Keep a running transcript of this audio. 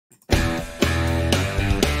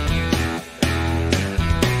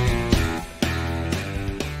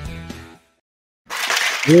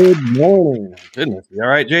Good morning. Goodness. You all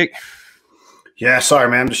right, Jake? Yeah, sorry,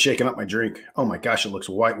 man. I'm just shaking up my drink. Oh my gosh, it looks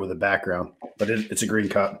white with a background, but it's a green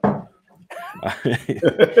cup.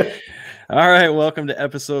 All right. Welcome to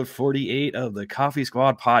episode 48 of the Coffee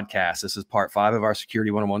Squad podcast. This is part 5 of our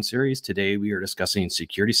Security 101 series. Today, we are discussing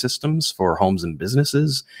security systems for homes and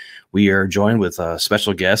businesses. We are joined with a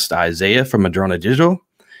special guest, Isaiah from Madrona Digital.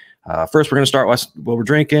 First, we're going to start with what we're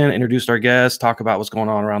drinking, introduce our guests, talk about what's going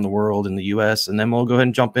on around the world in the U.S., and then we'll go ahead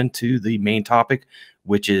and jump into the main topic,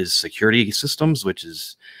 which is security systems, which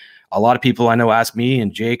is a lot of people I know ask me,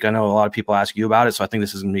 and Jake, I know a lot of people ask you about it, so I think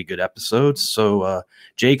this is going to be a good episode. So,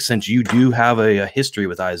 Jake, since you do have a history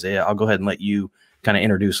with Isaiah, I'll go ahead and let you kind of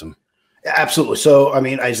introduce him. Absolutely. So, I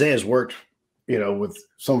mean, Isaiah's worked, with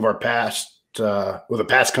some of our past, with a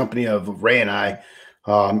past company of Ray and I,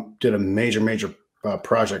 did a major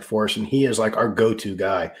project for us, and he is like our go-to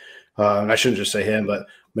guy. And I shouldn't just say him, but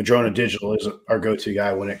Madrona Digital is our go-to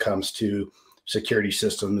guy when it comes to security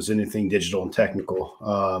systems, anything digital and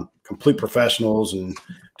technical. Complete professionals, and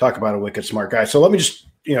talk about a wicked smart guy. So let me just,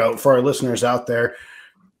 for our listeners out there,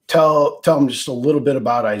 tell them just a little bit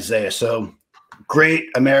about Isaiah. So great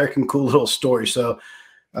American, cool little story. So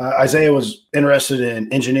Isaiah was interested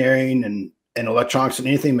in engineering and electronics and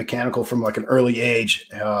anything mechanical from like an early age.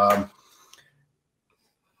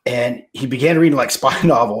 And he began reading like spy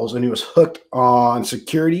novels, and he was hooked on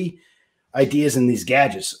security ideas in these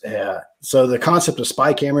gadgets. So the concept of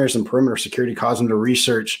spy cameras and perimeter security caused him to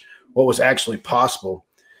research what was actually possible.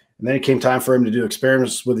 And then it came time for him to do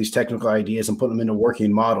experiments with these technical ideas and put them into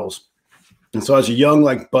working models. And so as a young,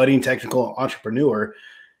 like budding technical entrepreneur,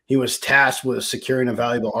 he was tasked with securing a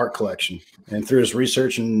valuable art collection. And through his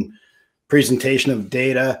research and presentation of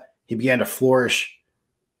data, he began to flourish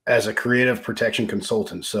as a creative protection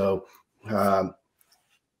consultant. So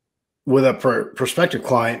with a prospective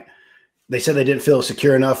client, they said they didn't feel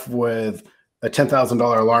secure enough with a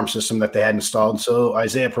 $10,000 alarm system that they had installed. So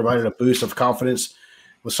Isaiah provided a boost of confidence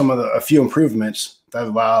with a few improvements that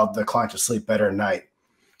allowed the client to sleep better at night.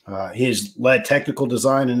 He has led technical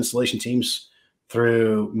design and installation teams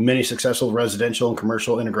through many successful residential and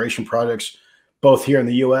commercial integration projects, both here in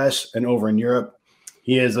the U.S. and over in Europe.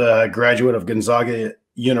 He is a graduate of Gonzaga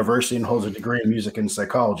University and holds a degree in music and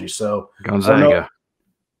psychology. So Gonzaga.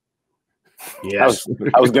 Yes.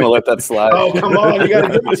 I was going to let that slide. Oh, come on. You got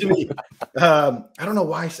to give it to me. I don't know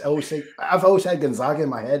why I've always had Gonzaga in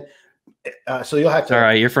my head. So you'll have to. All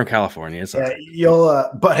right. You're from California. It's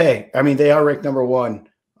but hey, I mean, they are ranked number 1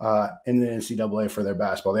 in the NCAA for their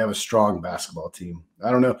basketball. They have a strong basketball team.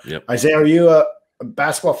 I don't know. Yep. Isaiah, are you a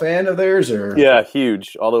basketball fan of theirs, or? Yeah,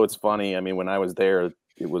 huge. Although it's funny. I mean, when I was there,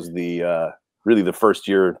 it was really the first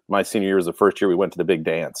year, my senior year was the first year we went to the big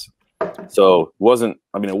dance. So it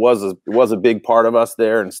was a big part of us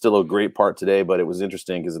there, and still a great part today, but it was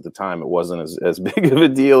interesting because at the time it wasn't as big of a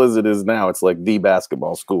deal as it is now. It's like the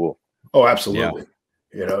basketball school. Oh, absolutely.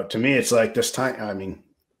 Yeah. To me, it's like this time. I mean,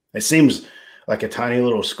 it seems like a tiny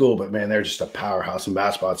little school, but man, they're just a powerhouse in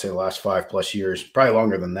basketball. I'd say the last 5+ years, probably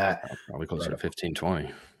longer than that. Probably closer to 15,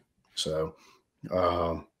 20. So,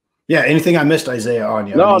 yeah, anything I missed, Isaiah, on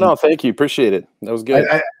you? No, thank you. Appreciate it. That was good.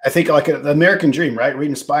 I think like the American dream, right?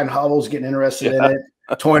 Reading spy novels, getting interested in it,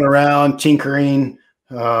 toying around, tinkering,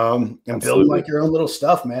 and building like your own little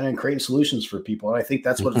stuff, man, and creating solutions for people. And I think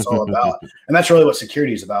that's what it's all about. And that's really what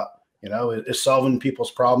security is about, is solving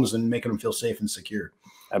people's problems and making them feel safe and secure.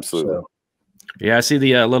 Absolutely. So, yeah, I see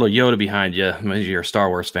the little Yoda behind you. Maybe you're a Star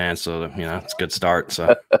Wars fan, so, it's a good start.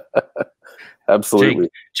 So, absolutely.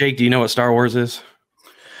 Jake, do you know what Star Wars is?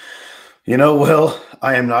 Will,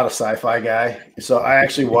 I am not a sci-fi guy. So I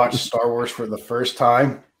actually watched Star Wars for the first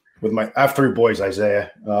time with I have 3 boys,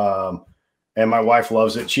 Isaiah. And my wife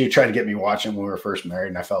loves it. She tried to get me watching when we were first married,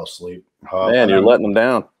 and I fell asleep. Man, you're letting them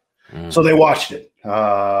down. So they watched it.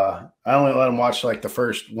 I only let them watch like the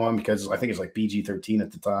first one because I think it's like PG-13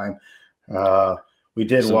 at the time. We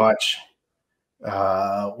did watch,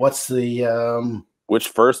 what's the which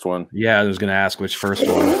first one? Yeah, I was going to ask which first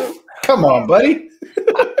one. Come on, buddy.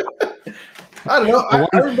 I don't know.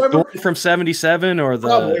 I remember the one from 77 or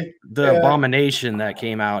the Abomination that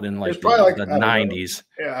came out in like the 90s.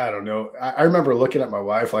 Yeah, I don't know. I remember looking at my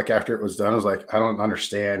wife like after it was done. I was like, I don't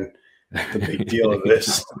understand the big deal of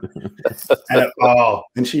this at all.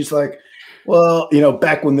 And she's like, well,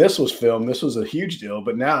 back when this was filmed, this was a huge deal.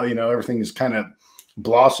 But now, everything is kind of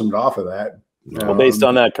blossomed off of that. Well, based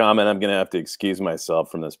on that comment, I'm going to have to excuse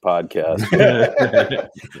myself from this podcast.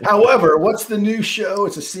 However, what's the new show?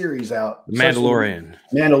 It's a series out. The Mandalorian.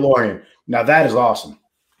 Mandalorian. Now that is awesome.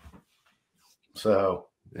 So.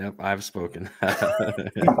 Yep, I've spoken.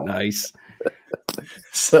 Nice.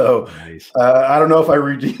 So Nice. I don't know if I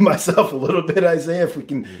redeem myself a little bit, Isaiah. If we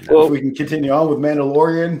can continue on with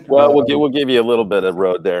Mandalorian. Well, we'll give you a little bit of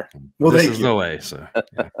road there. Well, this is the way. So,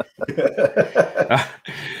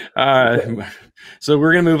 yeah. So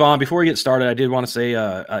we're gonna move on. Before we get started, I did want to say,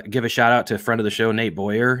 give a shout out to a friend of the show, Nate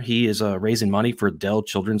Boyer. He is raising money for Dell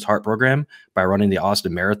Children's Heart Program by running the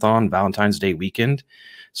Austin Marathon Valentine's Day weekend.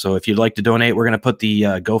 So if you'd like to donate, we're gonna put the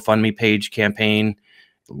GoFundMe page campaign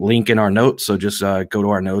link in our notes. So just go to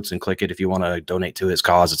our notes and click it if you want to donate to his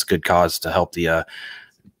cause. It's a good cause to help the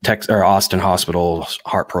Austin Hospital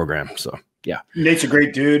Heart Program. So yeah, Nate's a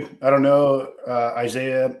great dude. I don't know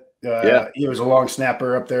Isaiah. He was a long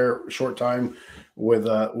snapper up there, short time with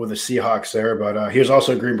the Seahawks there, but he was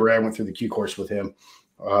also a Green Beret. I went through the Q course with him,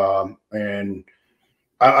 and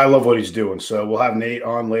I love what he's doing. So we'll have Nate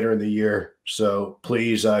on later in the year. So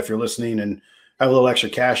please, if you're listening and have a little extra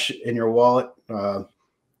cash in your wallet,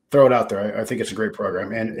 throw it out there. I think it's a great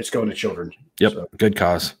program, and it's going to children. Yep, so. Good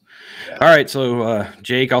cause. Yeah. All right, so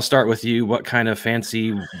Jake, I'll start with you. What kind of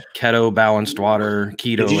fancy keto, balanced water,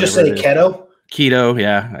 keto? Did you just say keto? Keto,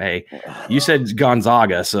 yeah. Hey, you said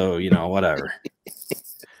Gonzaga, so whatever.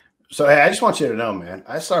 So hey, I just want you to know, man.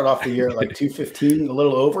 I started off the year at like 215, a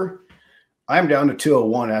little over. I'm down to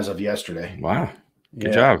 201 as of yesterday. Wow,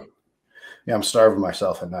 good job. Yeah, I'm starving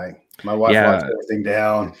myself at night. My wife locks everything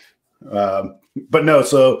down. But no,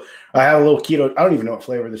 so I have a little keto. I don't even know what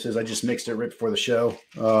flavor this is. I just mixed it right before the show.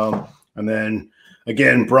 And then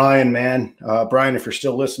again, Brian, man, Brian, if you're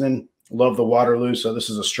still listening, love the Waterloo. So this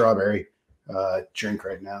is a strawberry drink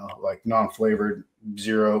right now, like non-flavored,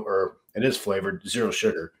 zero, or it is flavored, zero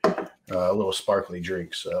sugar, a little sparkly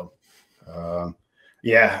drink. So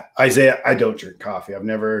yeah, Isaiah, I don't drink coffee. I've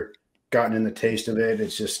never gotten in the taste of it.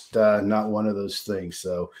 It's just not one of those things.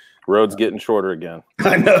 So road's getting shorter again.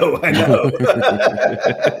 I know.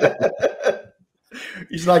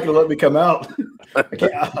 He's not going to let me come out. I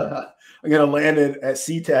can't. I'm going to land at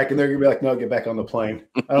SeaTac, and they're going to be like, "No, get back on the plane.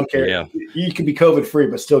 I don't care. Yeah. You can be COVID free,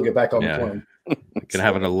 but still get back on the plane." Can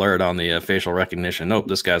have an alert on the facial recognition. Nope,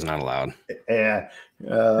 this guy's not allowed. Yeah.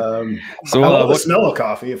 So I love the smell of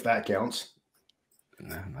coffee, if that counts.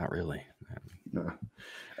 No, not really. No.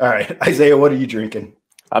 All right, Isaiah, what are you drinking?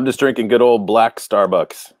 I'm just drinking good old black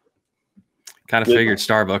Starbucks. Kind of figured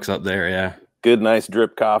Starbucks up there, yeah. Good, nice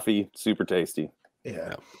drip coffee, super tasty.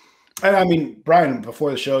 Yeah. And I mean, Brian, before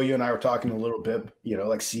the show, you and I were talking a little bit,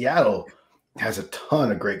 like Seattle has a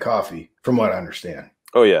ton of great coffee, from what I understand.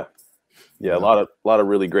 Oh yeah. Yeah, a lot of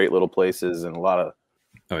really great little places and a lot of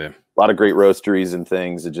great roasteries and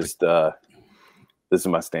things. It just this is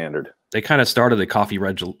my standard. They kind of started the coffee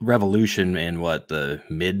revolution in the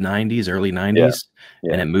mid 90s, early 90s,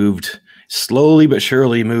 and it moved slowly but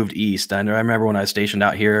surely moved east. I remember when I was stationed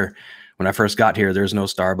out here, when I first got here, there's no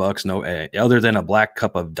Starbucks, other than a black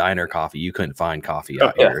cup of diner coffee. You couldn't find coffee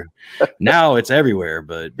out here. Now it's everywhere,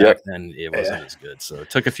 but back then it wasn't as good. So it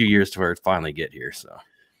took a few years to finally get here. So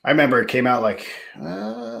I remember it came out like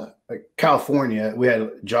California. We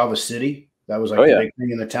had Java City. That was like the big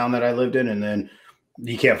thing in the town that I lived in, and then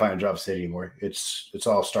you can't find Java City anymore. It's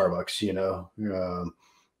all Starbucks,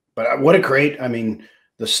 But what a great,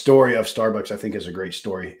 the story of Starbucks, I think, is a great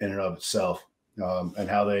story in and of itself, and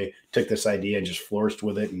how they took this idea and just flourished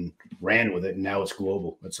with it and ran with it, and now it's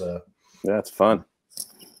global. It's fun.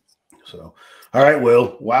 So, all right,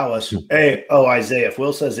 Will, wow us. Hey, Isaiah, if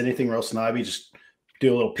Will says anything real snobby, just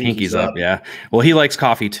do a little pinkies up. Yeah. Well, he likes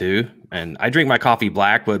coffee too. And I drink my coffee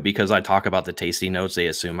black, but because I talk about the tasty notes, they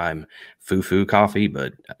assume I'm foo-foo coffee,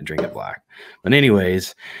 but I drink it black. But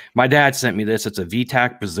anyways, my dad sent me this. It's a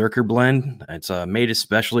VTAC Berserker blend. It's made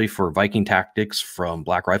especially for Viking Tactics from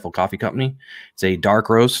Black Rifle Coffee Company. It's a dark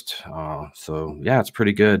roast. So yeah, it's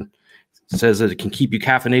pretty good. It says that it can keep you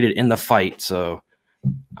caffeinated in the fight. So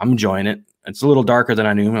I'm enjoying it. It's a little darker than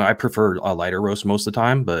I knew. I prefer a lighter roast most of the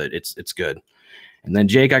time, but it's good. And then,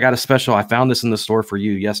 Jake, I got a special. I found this in the store for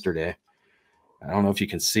you yesterday. I don't know if you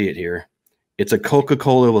can see it here. It's a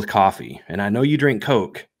Coca-Cola with coffee. And I know you drink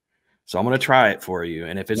Coke, so I'm going to try it for you.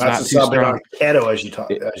 And if it's not too strong, keto, as you talk.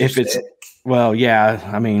 If it's, well,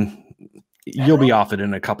 yeah, you'll be off it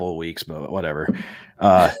in a couple of weeks, but whatever.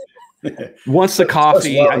 Once the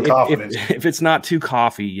coffee, if it's not too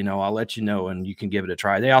coffee, I'll let you know and you can give it a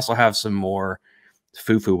try. They also have some more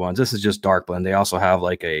foo-foo ones. This is just dark blend. They also have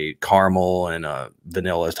like a caramel and a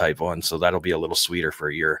vanilla type one, so that'll be a little sweeter for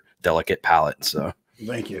your delicate palate. So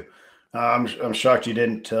thank you. I'm shocked you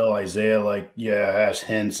didn't tell Isaiah it has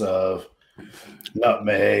hints of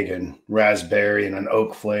nutmeg and raspberry and an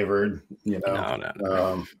oak flavored,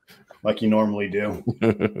 No. Like you normally do.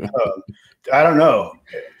 I don't know.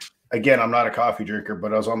 Again, I'm not a coffee drinker,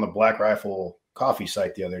 but I was on the Black Rifle coffee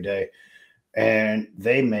site the other day, and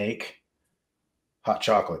they make hot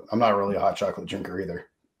chocolate. I'm not really a hot chocolate drinker either,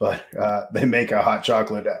 but they make a hot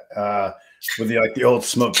chocolate with the old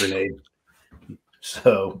smoke grenade.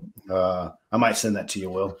 So I might send that to you,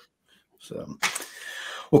 Will. So,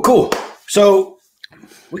 well, cool. So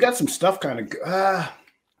we got some stuff kind of.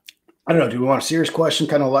 I don't know. Do we want a serious question?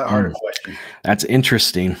 Kind of a lighthearted question. That's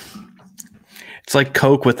interesting. It's like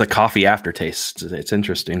Coke with the coffee aftertaste. It's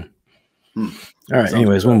interesting. All right.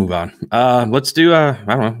 Anyways, we'll move on. Let's do. I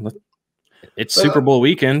don't know. It's Super Bowl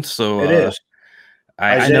weekend, so it is.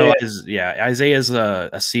 I know. Isaiah's a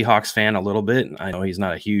Seahawks fan a little bit. I know he's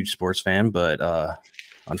not a huge sports fan, but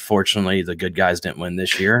unfortunately, the good guys didn't win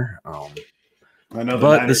this year. I know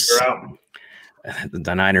the Niners are out.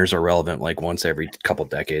 The Niners are relevant like once every couple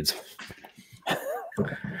decades.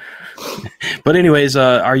 But anyways,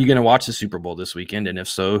 are you going to watch the Super Bowl this weekend? And if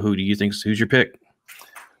so, who's your pick?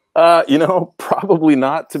 Probably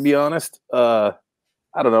not, to be honest.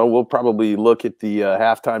 I don't know. We'll probably look at the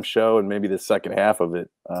halftime show and maybe the second half of it.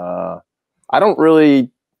 I don't really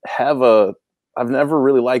I've never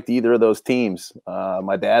really liked either of those teams.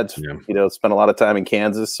 My dad's, spent a lot of time in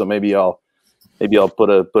Kansas, so maybe I'll put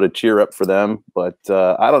a cheer up for them. But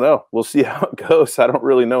I don't know. We'll see how it goes. I don't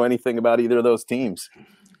really know anything about either of those teams.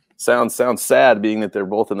 Sounds sad being that they're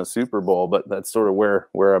both in the Super Bowl, but that's sort of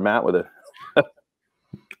where I'm at with it.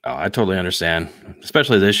 Oh, I totally understand.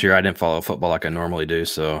 Especially this year, I didn't follow football like I normally do.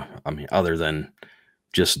 So, I mean, other than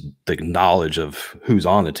just the knowledge of who's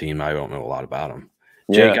on the team, I don't know a lot about them.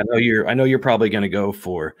 Jake, Yeah. I know you're probably going to go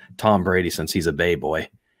for Tom Brady since he's a Bay boy.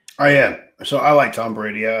 I am. So I like Tom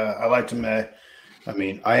Brady. I liked him. I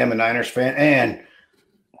am a Niners fan, and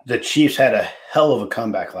the Chiefs had a hell of a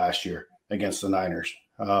comeback last year against the Niners.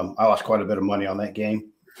 I lost quite a bit of money on that game.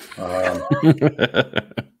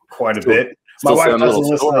 Quite a bit. My wife doesn't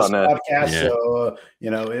listen to this podcast, so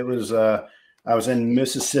it was. I was in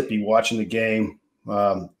Mississippi watching the game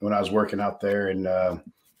when I was working out there, and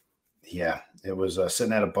it was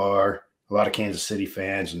sitting at a bar. A lot of Kansas City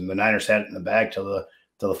fans, and the Niners had it in the bag till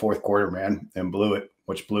the fourth quarter, man, and blew it,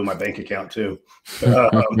 which blew my bank account too.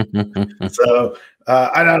 So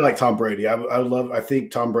I like Tom Brady. I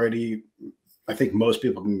think Tom Brady. I think most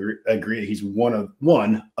people can agree he's one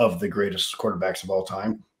of the greatest quarterbacks of all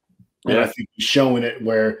time. And I think he's showing it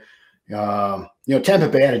where, Tampa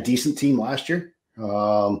Bay had a decent team last year,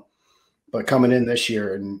 but coming in this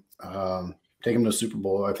year and taking him to the Super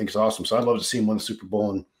Bowl, I think is awesome. So I'd love to see him win the Super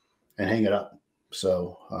Bowl and hang it up.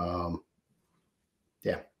 So,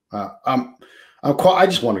 I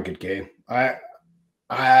just want a good game.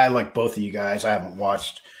 I like both of you guys. I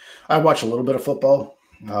watched a little bit of football.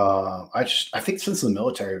 I think since the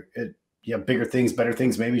military, bigger things, better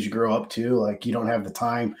things, maybe as you grow up too. Like you don't have the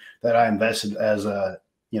time that I invested as the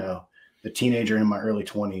teenager in my early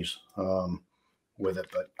 20s with it.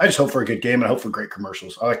 But I just hope for a good game and I hope for great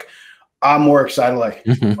commercials. I'm more excited. Like,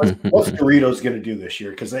 what's Doritos going to do this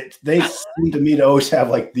year? Because they seem to me to always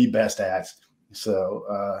have like the best ads. So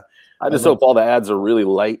I just hope all the ads are really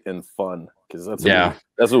light and fun because that's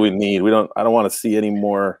what we need. I don't want to see any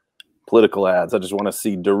more political ads. I just want to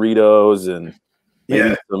see Doritos and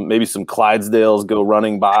maybe some Clydesdales go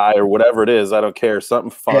running by or whatever it is. I don't care.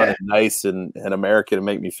 Something fun and nice and American to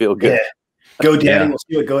make me feel good. Yeah. GoDaddy. We'll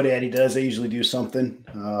see what GoDaddy does. They usually do something.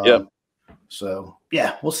 So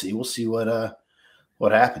we'll see. We'll see what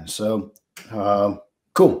happens. So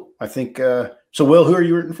cool. I think so. Will, who are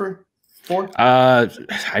you rooting for?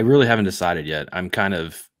 I really haven't decided yet.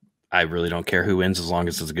 I really don't care who wins as long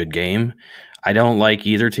as it's a good game. I don't like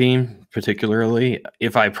either team particularly.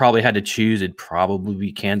 If I probably had to choose, it'd probably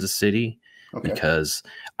be Kansas City because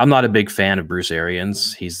I'm not a big fan of Bruce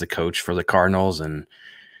Arians. He's the coach for the Cardinals, and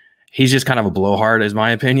he's just kind of a blowhard, is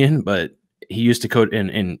my opinion. But he used to coach,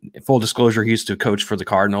 in full disclosure, he used to coach for the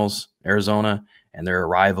Cardinals, Arizona, and they're a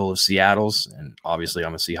rival of Seattle's. And obviously,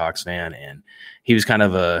 I'm a Seahawks fan, and he was kind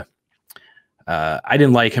of I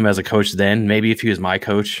didn't like him as a coach then. Maybe if he was my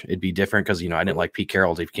coach, it'd be different because, I didn't like Pete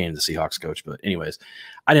Carroll until he became the Seahawks coach. But anyways,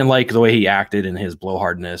 I didn't like the way he acted and his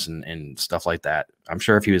blowhardness and stuff like that. I'm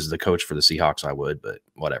sure if he was the coach for the Seahawks, I would, but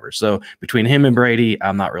whatever. So between him and Brady,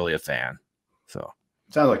 I'm not really a fan. So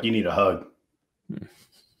sounds like you need a hug.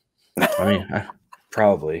 I mean,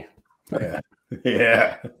 probably.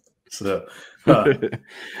 Yeah. So well,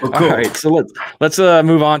 cool. All right. So let's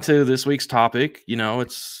move on to this week's topic.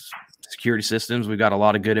 It's security systems. We've got a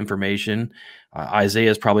lot of good information.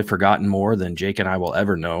 Isaiah's probably forgotten more than Jake and I will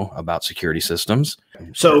ever know about security systems.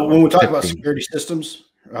 So when we talk about security systems,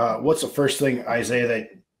 what's the first thing, Isaiah,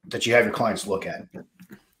 that you have your clients look at?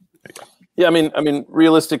 Yeah, I mean,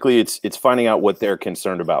 realistically, it's finding out what they're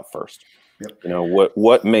concerned about first. Yep. You know,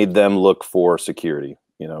 what made them look for security?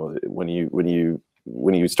 You know, when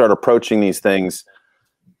you start approaching these things,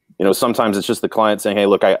 you know, sometimes it's just the client saying, "Hey,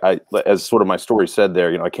 look, I as sort of my story said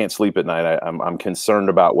there, you know, I can't sleep at night. I'm concerned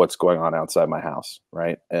about what's going on outside my house,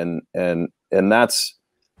 right?" And that's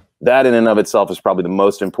that in and of itself is probably the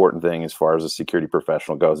most important thing as far as a security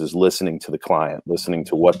professional goes, is listening to the client, listening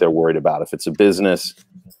to what they're worried about. If it's a business,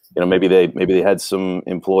 you know, maybe they had some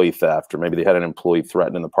employee theft, or maybe they had an employee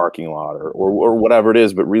threatened in the parking lot, or whatever it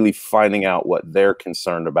is, but really finding out what they're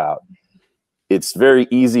concerned about. It's very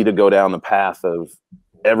easy to go down the path of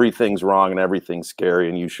everything's wrong and everything's scary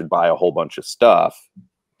and you should buy a whole bunch of stuff.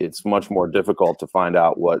 It's much more difficult to find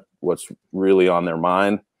out what's really on their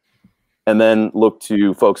mind, and then look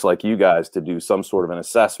to folks like you guys to do some sort of an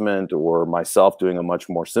assessment, or myself doing a much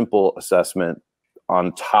more simple assessment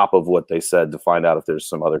on top of what they said, to find out if there's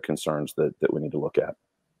some other concerns that we need to look at.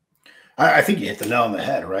 I think you hit the nail on the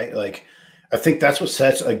head, right? Like, I think that's what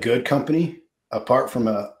sets a good company apart from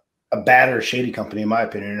a bad or shady company, in my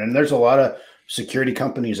opinion. And there's a lot of security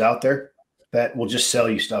companies out there that will just sell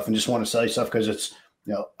you stuff and just want to sell you stuff because it's,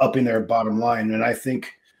 you know, upping their bottom line. And I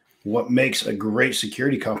think what makes a great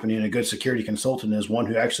security company and a good security consultant is one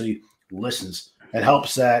who actually listens and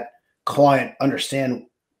helps that client understand.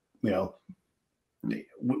 You know,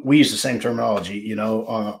 we use the same terminology, you know,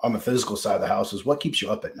 on the physical side of the house, is what keeps you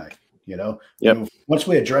up at night, you know? Yep. And once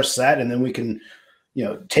we address that, and then we can, you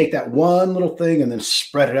know, take that one little thing and then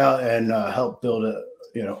spread it out and help build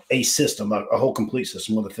a system, a whole complete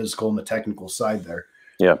system with the physical and the technical side there.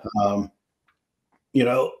 Yeah. You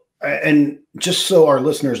know, and just so our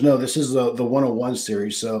listeners know, this is the 101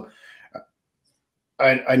 series. So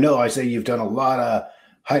I know, Isaiah, you've done a lot of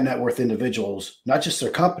high net worth individuals, not just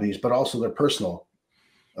their companies, but also their personal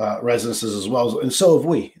residences as well. And so have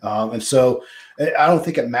we. And so I don't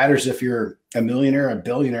think it matters if you're a millionaire, a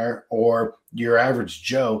billionaire, or your average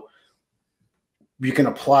Joe. You can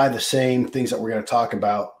apply the same things that we're going to talk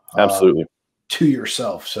about Absolutely to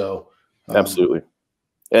yourself. So absolutely.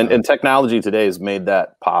 And technology today has made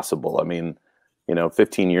that possible. I mean, you know,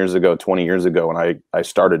 15 years ago, 20 years ago, when I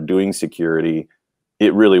started doing security,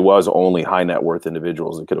 it really was only high net worth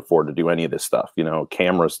individuals that could afford to do any of this stuff. You know,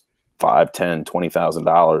 cameras, $5,000, $10,000,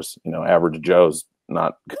 $20,000. You know, average Joe's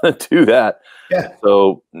not going to do that. Yeah.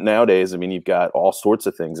 So nowadays, I mean, you've got all sorts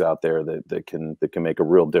of things out there that can make a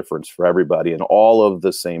real difference for everybody, and all of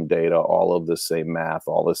the same data, all of the same math,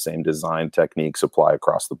 all the same design techniques apply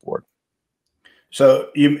across the board. So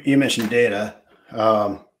you mentioned data.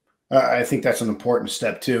 I think that's an important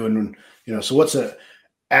step too. And, you know, so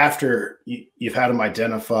after you've had them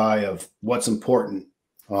identify of what's important,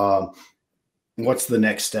 what's the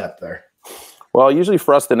next step there? Well, usually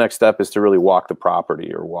for us, the next step is to really walk the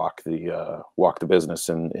property, or walk the business,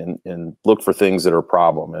 and look for things that are a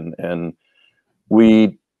problem. And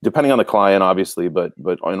we, depending on the client, obviously, but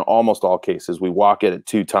in almost all cases, we walk it at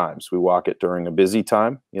 2 times. We walk it during a busy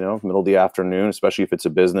time, you know, middle of the afternoon, especially if it's a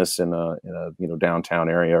business in a you know, downtown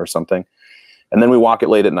area or something. And then we walk it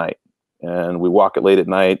late at night. And we walk it late at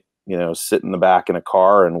night, you know, sit in the back in a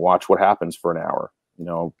car and watch what happens for an hour. You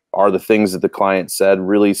know, are the things that the client said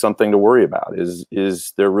really something to worry about?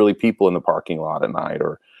 Is there really people in the parking lot at night?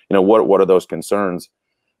 Or, you know, what are those concerns?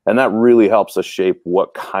 And that really helps us shape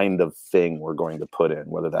what kind of thing we're going to put in,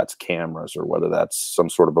 whether that's cameras or whether that's some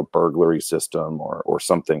sort of a burglary system or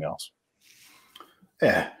something else.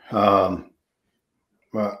 Yeah.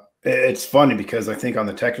 Well, it's funny because I think on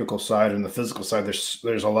the technical side and the physical side,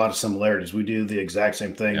 there's a lot of similarities. We do the exact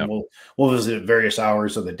same thing. Yep. We'll visit various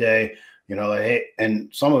hours of the day, you know, like, hey, and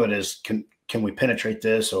some of it is, can we penetrate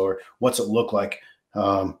this, or what's it look like?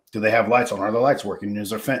 Do they have lights on? Are the lights working?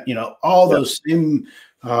 Is there, you know, all those same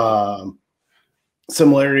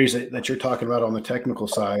similarities that you're talking about on the technical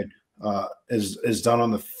side is done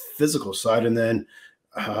on the physical side. And then,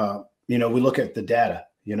 you know, we look at the data.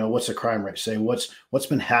 You know, what's the crime rate? Say what's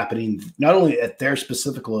been happening, not only at their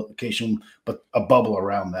specific location, but a bubble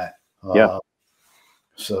around that. Yeah.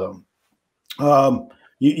 So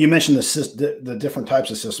you mentioned the different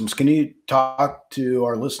types of systems. Can you talk to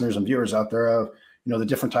our listeners and viewers out there of, you know, the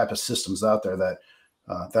different type of systems out there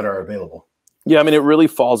that are available? Yeah, I mean, it really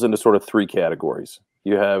falls into sort of 3 categories.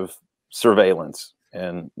 You have surveillance,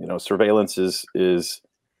 and, you know, surveillance is,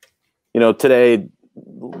 you know, today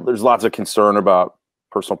there's lots of concern about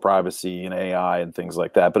personal privacy and AI and things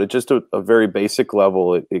like that. But at just a very basic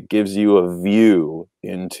level, it gives you a view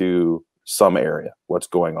into some area. What's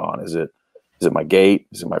going on? Is it my gate?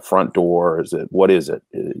 Is it my front door? What is it?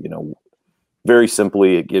 You know, very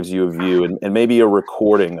simply, it gives you a view and maybe a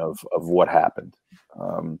recording of what happened.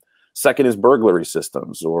 Second is burglary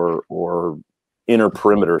systems or inner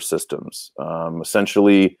perimeter systems.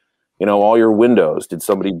 Essentially, you know, all your windows. Did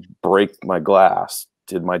somebody break my glass?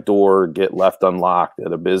 Did my door get left unlocked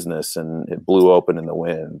at a business and it blew open in the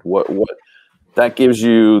wind? What that gives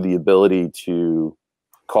you the ability to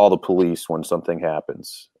call the police when something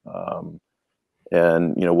happens.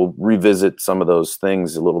 And, you know, we'll revisit some of those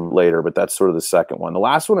things a little later, but that's sort of the second one. The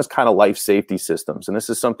last one is kind of life safety systems. And this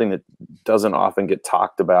is something that doesn't often get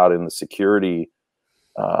talked about in the security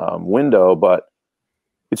window, but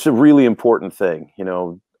it's a really important thing. You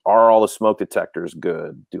know, are all the smoke detectors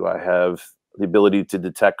good? Do I have the ability to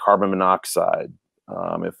detect carbon monoxide?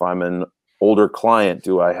 If I'm an older client,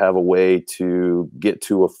 do I have a way to get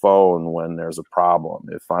to a phone when there's a problem?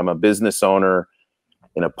 If I'm a business owner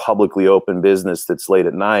in a publicly open business that's late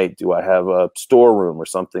at night, do I have a storeroom or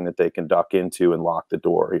something that they can duck into and lock the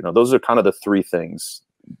door? You know, those are kind of the three things: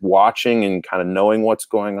 watching and kind of knowing what's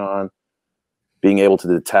going on, being able to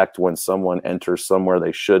detect when someone enters somewhere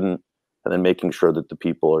they shouldn't, and then making sure that the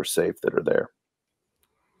people are safe that are there.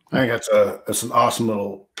 I think that's an awesome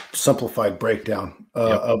little simplified breakdown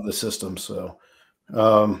of the system. So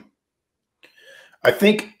I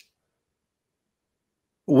think,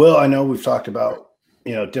 Will, I know we've talked about,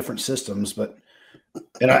 you know, different systems, but,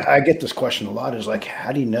 and I get this question a lot, is like,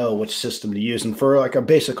 how do you know which system to use? And for like a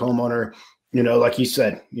basic homeowner, you know, like you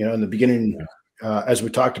said, you know, in the beginning, as we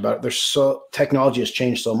talked about, technology has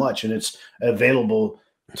changed so much, and it's available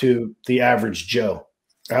to the average Joe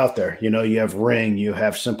out there. You know, you have Ring, you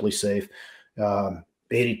have Simply Safe,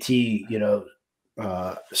 ADT, you know,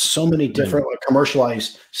 so many different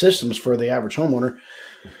commercialized systems for the average homeowner.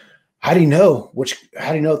 How do you know what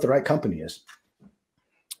the right company is?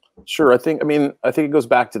 Sure. I think it goes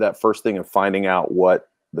back to that first thing of finding out what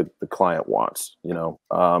the client wants, you know,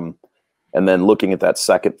 and then looking at that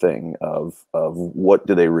second thing of what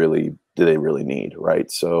do they really need, right?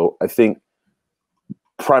 So I think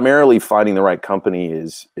primarily finding the right company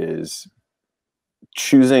is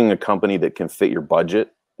choosing a company that can fit your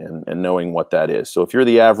budget and knowing what that is. So if you're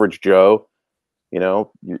the average Joe, you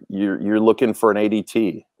know, you're looking for an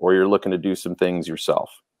ADT, or you're looking to do some things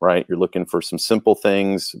yourself, right? You're looking for some simple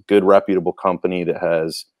things, good reputable company that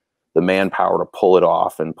has the manpower to pull it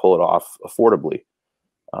off and pull it off affordably.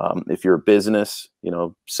 If you're a business, you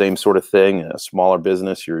know, same sort of thing. A smaller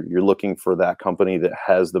business, you're looking for that company that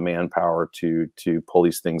has the manpower to pull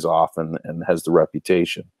these things off and has the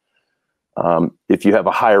reputation. If you have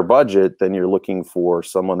a higher budget, then you're looking for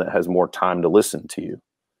someone that has more time to listen to you.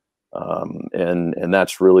 And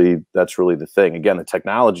that's really the thing. Again, the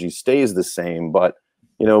technology stays the same, but,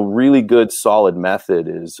 you know, really good solid method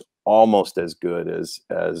is almost as good as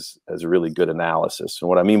a really good analysis. And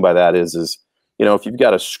what I mean by that is, you know, if you've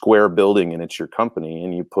got a square building and it's your company,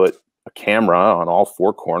 and you put a camera on all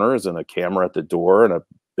four corners and a camera at the door and a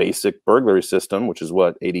basic burglary system, which is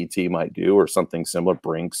what ADT might do, or something similar,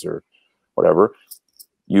 Brinks or whatever,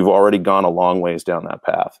 you've already gone a long ways down that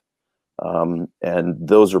path. And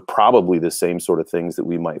those are probably the same sort of things that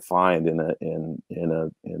we might find in an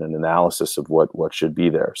analysis of what should be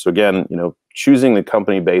there. So again, you know, choosing the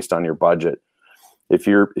company based on your budget. If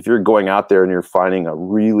you're going out there and you're finding a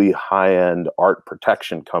really high-end art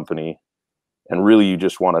protection company, and really you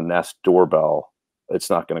just want a Nest doorbell, it's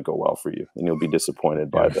not going to go well for you, and you'll be disappointed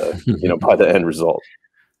by the by the end result.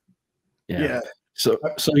 Yeah. So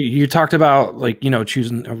you talked about, like, you know,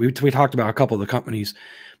 choosing. We talked about a couple of the companies.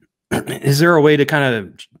 Is there a way to kind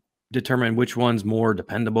of determine which one's more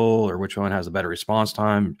dependable, or which one has a better response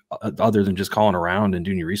time, other than just calling around and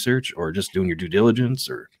doing your research, or just doing your due diligence?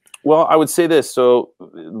 Or, well, I would say this. So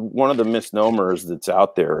one of the misnomers that's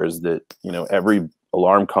out there is that, you know, every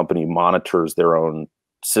alarm company monitors their own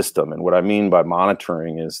system. And what I mean by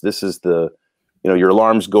monitoring is, this is you know, your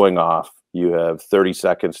alarm's going off. You have 30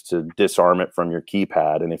 seconds to disarm it from your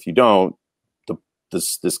keypad. And if you don't,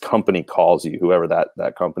 this company calls you, whoever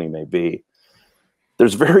that company may be.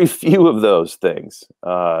 There's very few of those things.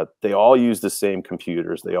 They all use the same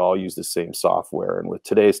computers. They all use the same software. And with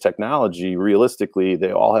today's technology, realistically,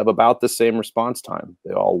 they all have about the same response time.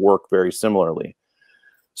 They all work very similarly.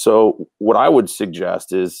 So what I would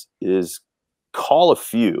suggest is call a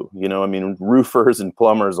few. You know, I mean, roofers and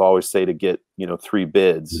plumbers always say to get, you know, 3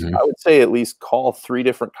 bids. I would say at least call 3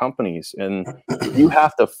 different companies, and you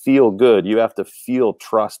have to feel good. You have to feel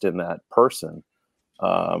trust in that person.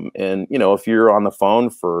 And, you know, if you're on the phone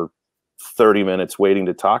for 30 minutes waiting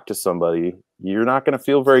to talk to somebody, you're not going to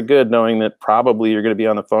feel very good knowing that probably you're going to be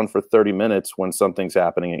on the phone for 30 minutes when something's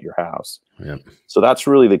happening at your house. Yeah. So that's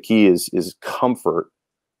really the key, is comfort.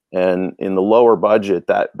 And in the lower budget,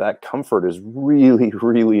 that comfort is really,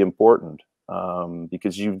 really important.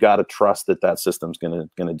 because you've got to trust that that system's going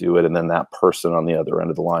to do it, and then that person on the other end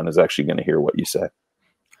of the line is actually going to hear what you say.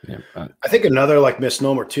 Yeah. I think another like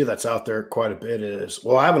misnomer too that's out there quite a bit is,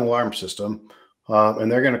 well, I have an alarm system,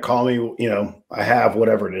 and they're going to call me. You know, I have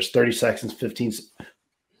whatever it is, 30 seconds, 15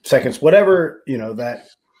 seconds, whatever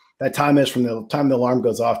that time is from the time the alarm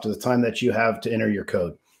goes off to the time that you have to enter your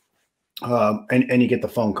code, and you get the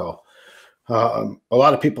phone call. A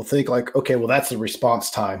lot of people think like, okay, well, that's the response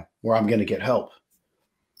time where I'm going to get help.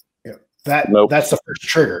 You know, that's the first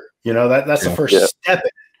trigger. You know, that's the first step in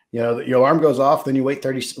it. You know, your alarm goes off, then you wait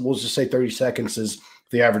 30, we'll just say 30 seconds is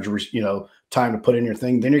the average, you know, time to put in your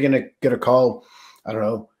thing. Then you're going to get a call, I don't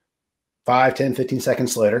know, 5, 10, 15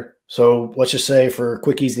 seconds later. So let's just say for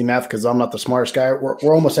quick, easy math, because I'm not the smartest guy, we're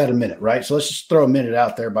almost at a minute, right? So let's just throw a minute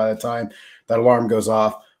out there by the time that alarm goes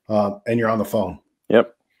off and you're on the phone.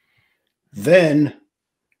 Yep. Then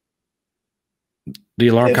the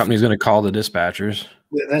alarm company is going to call the dispatchers.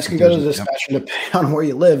 That's going to go to the dispatcher, depending on where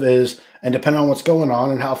you live and depending on what's going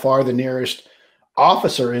on and how far the nearest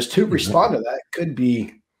officer is to respond to that. Could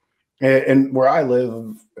be, and where I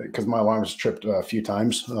live, because my alarm was tripped a few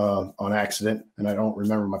times on accident, and I don't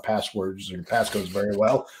remember my passwords or passcodes very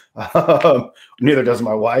well. Neither does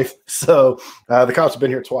my wife. So the cops have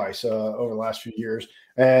been here twice over the last few years,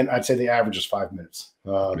 and I'd say the average is 5 minutes.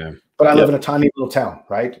 But I live in a tiny little town,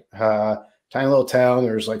 right? Tiny little town.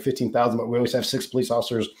 There's like 15,000, but we always have 6 police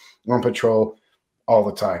officers on patrol all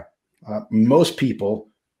the time. Most people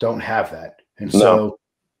don't have that. And so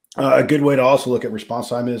a good way to also look at response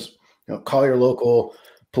time is, you know, call your local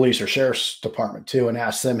police or sheriff's department too and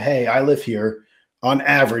ask them, hey, I live here. On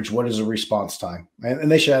average, what is the response time?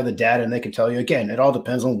 And they should have the data, and they can tell you. Again, it all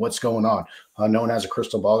depends on what's going on. No one has a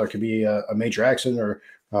crystal ball. There could be a major accident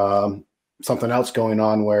or something else going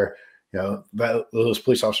on where, you know, those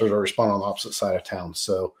police officers are responding on the opposite side of town.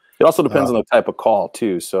 So it also depends on the type of call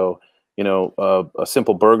too. So, you know, a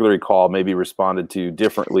simple burglary call may be responded to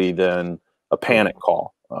differently than a panic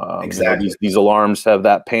call. Exactly. You know, these alarms have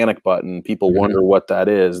that panic button. People wonder what that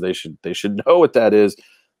is. They should know what that is.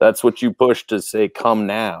 That's what you push to say, come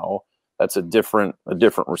now. That's a different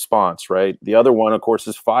response, right? The other one, of course,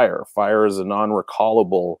 is fire. Fire is a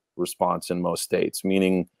non-recallable response in most states,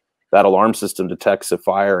 meaning that alarm system detects a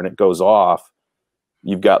fire and it goes off.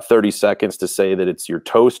 You've got 30 seconds to say that it's your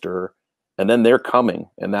toaster, and then they're coming,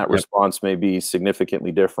 and that response may be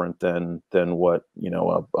significantly different than what, you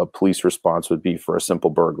know, a police response would be for a simple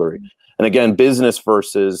burglary. And again, business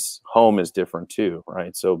versus home is different too,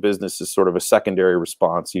 right? So business is sort of a secondary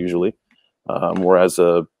response usually, whereas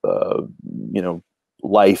you know,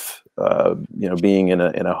 life, you know, being in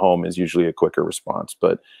a home is usually a quicker response.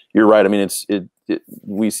 But you're right. I mean,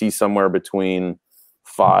 we see somewhere between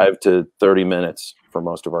 5 to 30 minutes for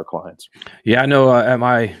most of our clients. Yeah, I know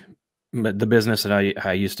at the business that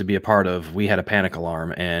I used to be a part of, we had a panic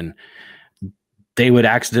alarm, and they would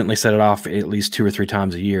accidentally set it off at least 2 or 3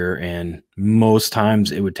 times a year. And most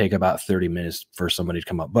times it would take about 30 minutes for somebody to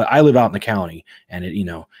come up. But I live out in the county, and it, you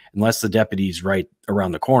know, unless the deputy's right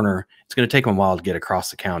around the corner, it's going to take them a while to get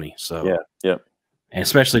across the county. So yeah. And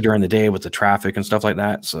especially during the day with the traffic and stuff like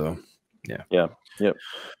that. So yeah.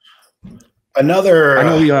 Another, I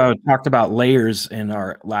know we talked about layers in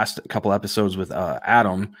our last couple episodes with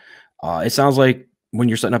Adam. It sounds like when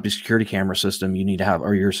you're setting up your security camera system, you need to have,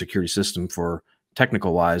 or your security system for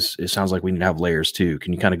technical wise, it sounds like we need to have layers too.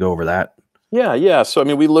 Can you kind of go over that? Yeah. So, I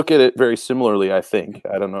mean, we look at it very similarly, I think.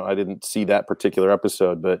 I don't know. I didn't see that particular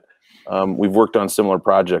episode, but we've worked on similar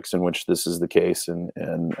projects in which this is the case.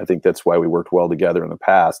 And I think that's why we worked well together in the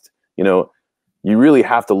past. You know, you really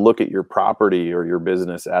have to look at your property or your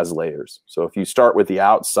business as layers. So if you start with the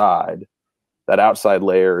outside, that outside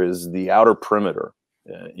layer is the outer perimeter.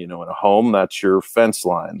 You know, in a home, that's your fence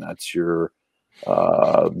line. That's your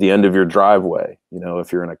the end of your driveway. You know,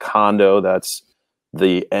 if you're in a condo, that's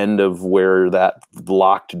the end of where that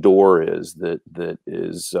locked door is that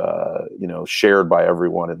is you know, shared by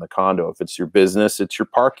everyone in the condo. If it's your business, it's your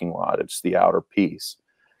parking lot. It's the outer piece.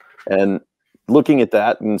 And looking at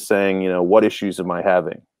that and saying, you know, what issues am I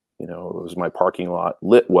having? You know, is my parking lot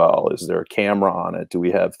lit well? Is there a camera on it? Do we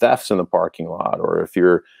have thefts in the parking lot? Or if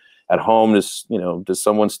you're at home, does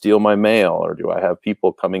someone steal my mail, or do I have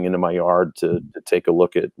people coming into my yard to take a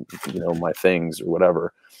look at, you know, my things or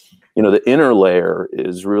whatever? You know, the inner layer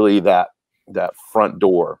is really that front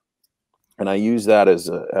door, and I use that as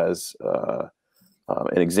an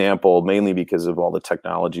example, mainly because of all the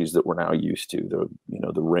technologies that we're now used to,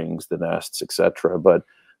 the rings, the nests, etc. But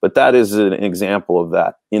that is an example of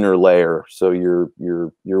that inner layer. So your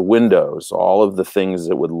windows, all of the things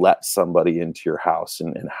that would let somebody into your house,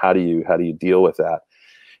 and how do you deal with that?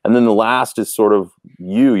 And then the last is sort of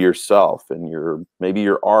you yourself and maybe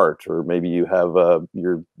your art, or maybe you have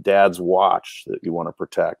your dad's watch that you want to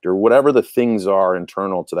protect, or whatever the things are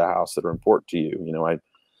internal to the house that are important to you. You know,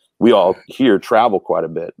 we all here travel quite a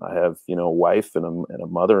bit. I have, you know, a wife and a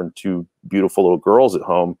mother and two beautiful little girls at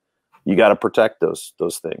home. You got to protect those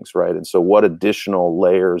things, right? And so what additional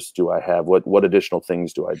layers do I have? What additional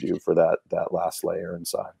things do I do for that last layer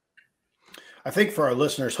inside? I think for our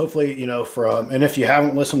listeners, hopefully, you know, and if you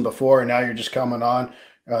haven't listened before and now you're just coming on,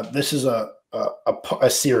 this is a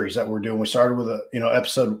series that we're doing. We started with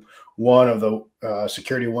episode 1 of the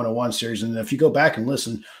Security 101 series. And if you go back and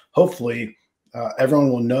listen, hopefully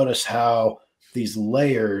everyone will notice how these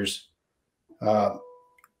layers, not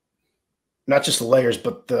just the layers,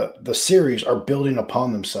 but the series are building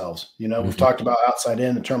upon themselves. You know, we've talked about outside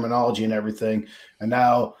in, the terminology and everything. And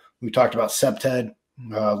now we talked about septed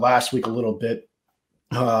last week a little bit.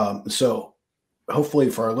 So hopefully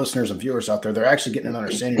for our listeners and viewers out there, they're actually getting an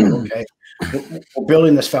understanding of, okay, we're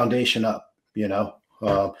building this foundation up, you know.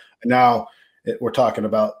 And now we're talking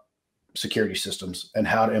about security systems and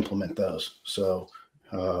how to implement those. So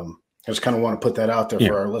I just kind of want to put that out there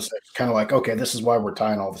for our listeners, kind of like, okay, this is why we're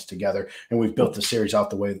tying all this together, and we've built the series out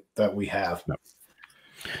the way that we have.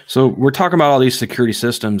 So we're talking about all these security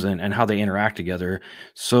systems and how they interact together.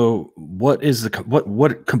 So what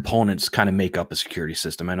components kind of make up a security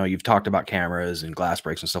system? I know you've talked about cameras and glass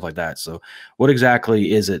breaks and stuff like that. So what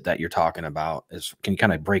exactly is it that you're talking about? Can you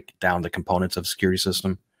kind of break down the components of a security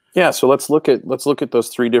system? Yeah. So let's look at those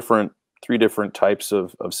three different types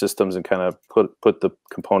of systems and kind of put the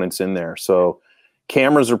components in there. So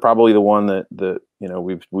cameras are probably the one that you know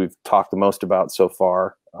we've talked the most about so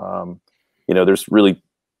far. You know, there's really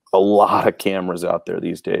a lot of cameras out there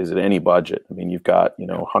these days at any budget. I mean, you've got, you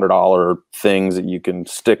know, $100 things that you can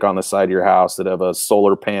stick on the side of your house that have a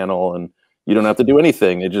solar panel, and you don't have to do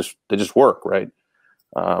anything. They just work, right?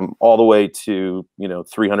 All the way to, you know,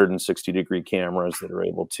 360-degree cameras that are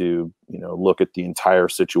able to, you know, look at the entire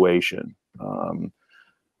situation.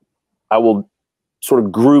 I will sort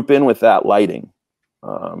of group in with that lighting.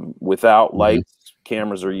 Without lights,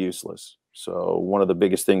 cameras are useless. So one of the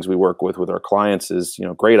biggest things we work with our clients is, you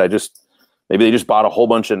know, great, maybe they just bought a whole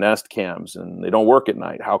bunch of Nest cams and they don't work at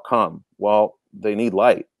night. How come? Well, they need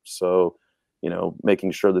light. So, you know,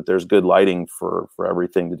 making sure that there's good lighting for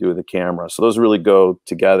everything to do with the camera. So those really go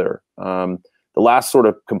together. The last sort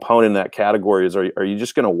of component in that category is, are you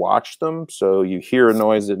just going to watch them? So you hear a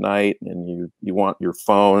noise at night and you want your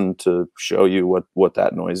phone to show you what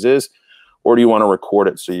that noise is. Or do you want to record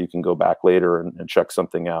it so you can go back later and check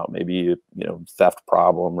something out? Maybe you know, theft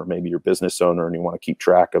problem, or maybe you're a business owner and you want to keep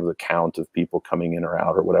track of the count of people coming in or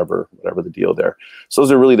out, or whatever the deal there. So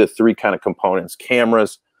those are really the three kind of components: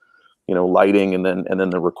 cameras, you know, lighting, and then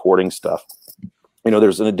the recording stuff. You know,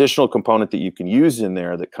 there's an additional component that you can use in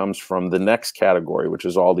there that comes from the next category, which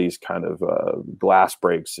is all these kind of glass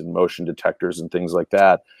breaks and motion detectors and things like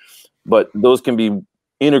that. But those can be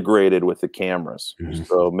integrated with the cameras.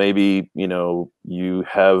 So maybe, you know, you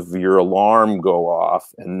have your alarm go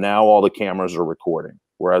off and now all the cameras are recording,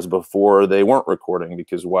 whereas before they weren't recording,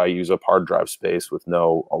 because why use up hard drive space with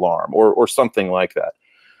no alarm, or something like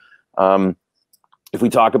that. If we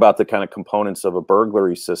talk about the kind of components of a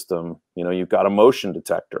burglary system, you know, you've got a motion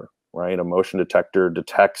detector, right? A motion detector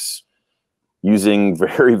detects using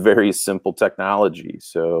very, very simple technology.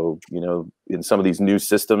 So, you know, in some of these new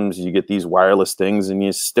systems, you get these wireless things and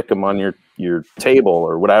you stick them on your table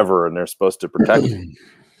or whatever, and they're supposed to protect you.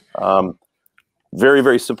 Very,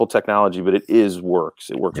 very simple technology, but it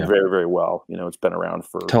works. It works very, very well. You know, it's been around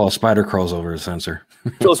for... Till a spider crawls over the sensor.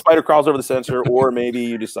 Till a spider crawls over the sensor, or maybe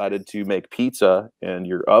you decided to make pizza and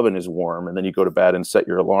your oven is warm, and then you go to bed and set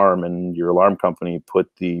your alarm, and your alarm company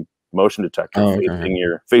put the motion detector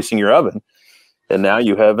facing your oven. And now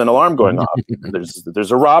you have an alarm going off.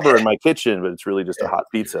 There's a robber in my kitchen, but it's really just a hot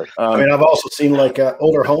pizza. I mean, I've also seen like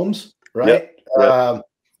older homes, right? Yep.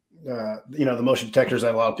 You know, the motion detectors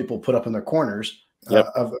that a lot of people put up in their corners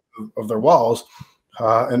of their walls.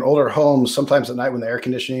 In older homes, sometimes at night when the air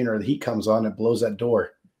conditioning or the heat comes on, it blows that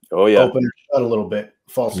door. Oh yeah, open or shut a little bit,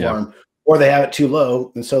 false alarm. Or they have it too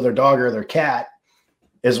low, and so their dog or their cat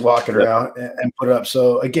is walking around and put it up.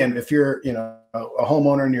 So again, if you're, you know, a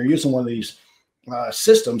homeowner and you're using one of these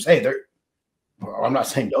systems, hey, I'm not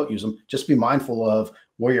saying don't use them. Just be mindful of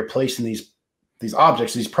where you're placing these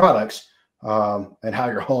objects, these products, and how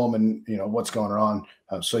your home and, you know, what's going on,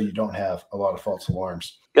 so you don't have a lot of false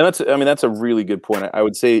alarms. Yeah, that's a really good point. I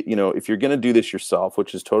would say, you know, if you're going to do this yourself,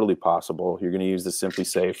 which is totally possible, you're going to use the Simply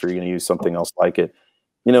Safe, or you're going to use something else like it.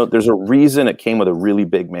 you know, there's a reason it came with a really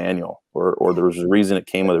big manual, or there's a reason it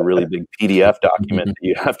came with a really big PDF document that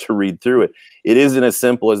you have to read through it. It isn't as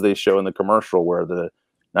simple as they show in the commercial, where the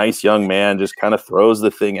nice young man just kind of throws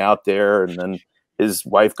the thing out there and then his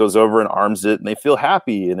wife goes over and arms it and they feel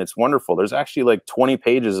happy and it's wonderful. There's actually like 20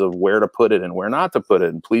 pages of where to put it and where not to put it,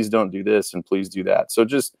 and please don't do this and please do that. So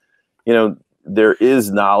just, you know, there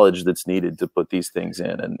is knowledge that's needed to put these things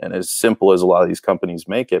in. And as simple as a lot of these companies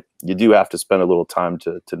make it, you do have to spend a little time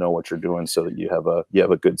to know what you're doing so that you have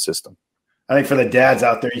a good system. I think for the dads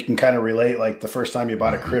out there, you can kind of relate, like the first time you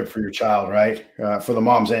bought a crib for your child, right? For the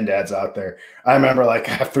moms and dads out there. I remember like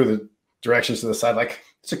I threw the directions to the side, like,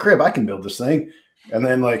 it's a crib, I can build this thing. And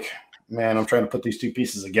then like, man, I'm trying to put these two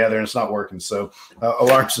pieces together and it's not working. So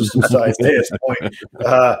alarm system size, to his point,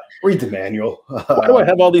 read the manual. Why do I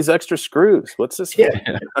have all these extra screws? What's this?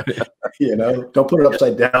 Yeah. You know, don't put it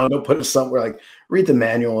upside down. Don't put it somewhere, like read the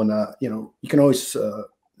manual. And, you know, you can always, you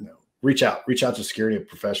know, reach out to security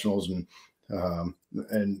professionals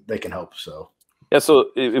and they can help. So. Yeah. So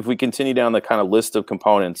if we continue down the kind of list of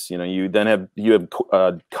components, you know, you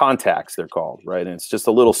have contacts, they're called, right? And it's just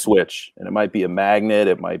a little switch, and it might be a magnet,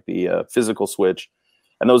 it might be a physical switch,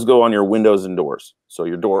 and those go on your windows and doors. So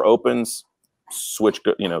your door opens, switch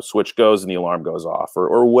goes, and the alarm goes off,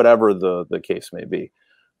 or whatever the case may be.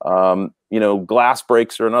 You know, glass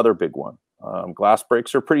breaks are another big one. Glass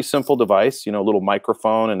breaks are a pretty simple device, you know, a little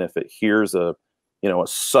microphone, and if it hears a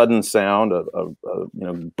sudden sound of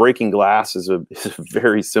breaking glass is a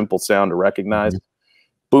very simple sound to recognize.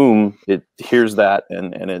 Boom, it hears that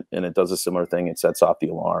and it does a similar thing. It sets off the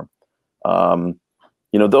alarm.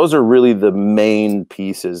 You know, those are really the main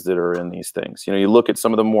pieces that are in these things. You know, you look at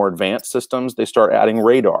some of the more advanced systems, they start adding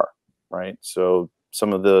radar, right? So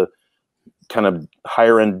some of the kind of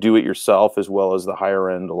higher end do-it-yourself as well as the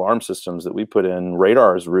higher end alarm systems that we put in,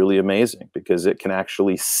 radar is really amazing because it can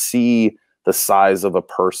actually see the size of a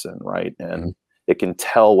person, right? And it can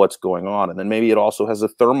tell what's going on. And then maybe it also has a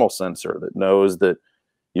thermal sensor that knows that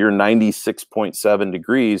you're 96.7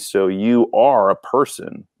 degrees. So you are a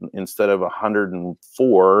person instead of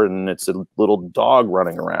 104 and it's a little dog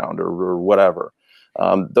running around or whatever.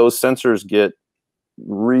 Those sensors get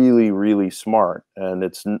really, really smart. And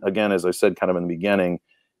it's, again, as I said, kind of in the beginning,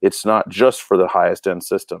 it's not just for the highest end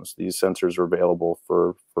systems. These sensors are available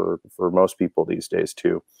for most people these days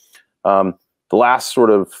too. The last sort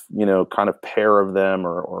of, you know, kind of pair of them,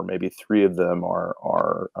 or maybe three of them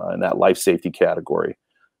are in that life safety category.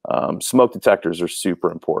 Smoke detectors are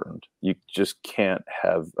super important. You just can't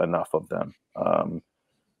have enough of them.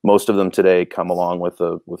 Most of them today come along with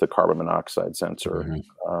a carbon monoxide sensor,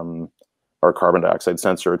 or a carbon dioxide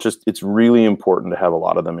sensor. It's really important to have a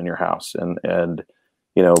lot of them in your house. And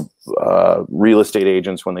you know, real estate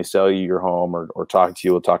agents, when they sell you your home or will talk to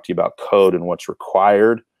you about code and what's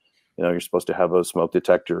required. You know, you're supposed to have a smoke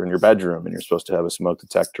detector in your bedroom, and you're supposed to have a smoke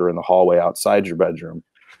detector in the hallway outside your bedroom.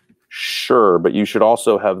 Sure, but you should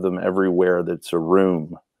also have them everywhere that's a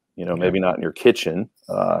room. You know, maybe not in your kitchen,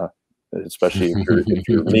 especially if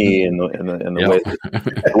you're me in the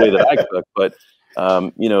way that I cook. But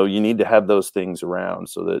you know, you need to have those things around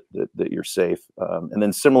so that you're safe. And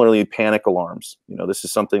then similarly, panic alarms. You know, this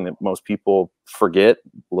is something that most people forget,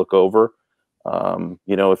 look over.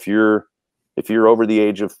 You know, if you're over the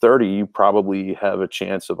age of 30, you probably have a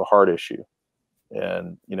chance of a heart issue.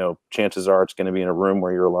 And, you know, chances are it's going to be in a room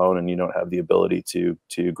where you're alone and you don't have the ability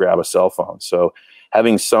to grab a cell phone. So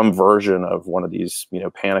having some version of one of these, you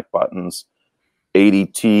know, panic buttons,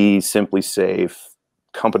 ADT, Simply Safe,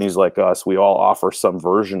 companies like us, we all offer some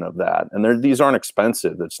version of that. And these aren't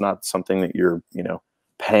expensive. It's not something that you're, you know,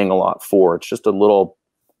 paying a lot for. It's just a little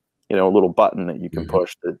button that you can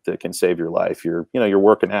push that can save your life. You're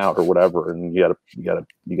working out or whatever, and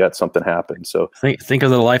you got something happen. So think of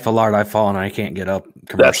the life alert I've fallen and I can't get up.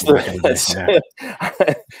 That's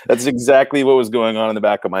exactly what was going on in the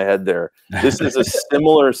back of my head there. This is a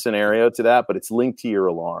similar scenario to that, but it's linked to your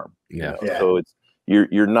alarm. Yeah. You know? So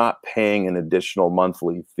you're not paying an additional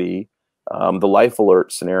monthly fee. The life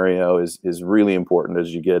alert scenario is really important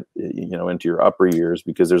as you get, you know, into your upper years,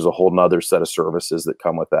 because there's a whole nother set of services that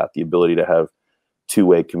come with that. The ability to have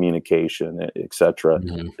two-way communication, et cetera.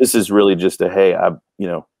 This is really just hey, I've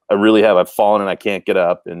fallen and I can't get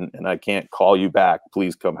up and I can't call you back.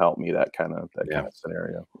 Please come help me. That kind of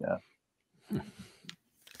scenario. Yeah.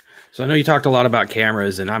 So I know you talked a lot about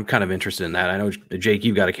cameras, and I'm kind of interested in that. I know, Jake,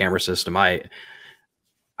 you've got a camera system.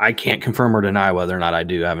 I can't confirm or deny whether or not I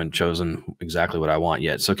do. I haven't chosen exactly what I want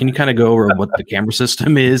yet. So can you kind of go over what the camera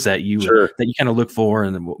system is that you kind of look for,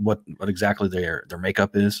 and what exactly their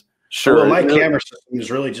makeup is? Sure. Well, my camera system is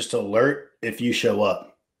really just to alert if you show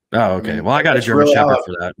up. Oh, okay. Well, I got a German really Shepherd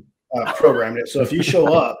for that. Programmed it. So if you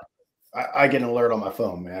show up, I get an alert on my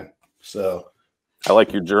phone, man. So I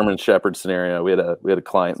like your German Shepherd scenario. We had a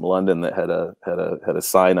client in London that had a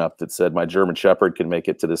sign up that said, "My German Shepherd can make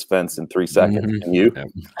it to this fence in 3 seconds." Can you?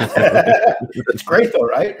 It's great though,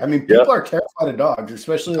 right? I mean, people are terrified of dogs,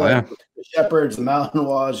 especially like the Shepherds, the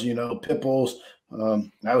Malinois, you know, pit bulls.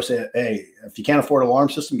 I would say, hey, if you can't afford an alarm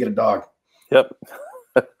system, get a dog. Yep.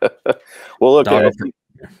 Well, look, I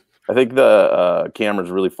think the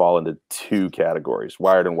cameras really fall into 2 categories: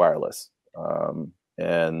 wired and wireless.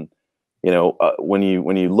 And you know, when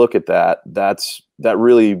you look at that, that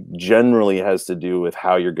really generally has to do with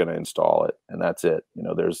how you're going to install it, and that's it. You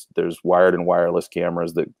know, there's wired and wireless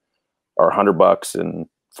cameras that are $100 and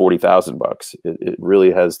 $40,000. It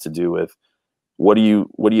really has to do with what do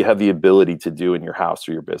you have the ability to do in your house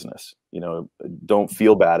or your business. You know, don't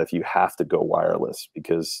feel bad if you have to go wireless,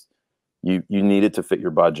 because you need it to fit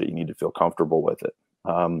your budget. You need to feel comfortable with it.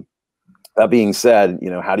 That being said,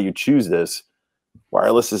 you know, how do you choose this?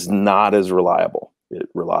 Wireless is not as reliable. It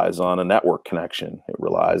relies on a network connection. It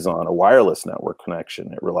relies on a wireless network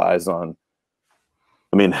connection. It relies on,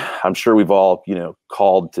 I mean, I'm sure we've all, you know,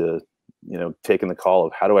 called to, you know, taken the call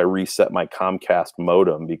of how do I reset my Comcast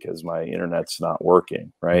modem because my internet's not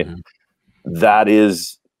working, right? Mm-hmm. That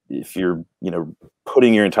is, if you're, you know,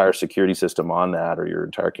 putting your entire security system on that, or your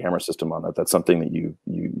entire camera system on that, that's something that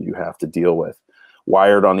you have to deal with.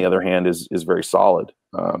 Wired, on the other hand, is very solid,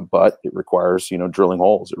 but it requires, you know, drilling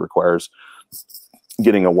holes. It requires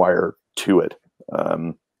getting a wire to it.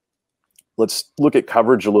 Let's look at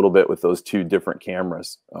coverage a little bit with those 2 different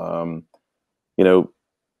cameras. You know,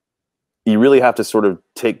 you really have to sort of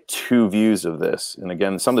take 2 views of this. And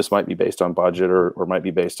again, some of this might be based on budget or might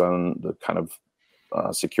be based on the kind of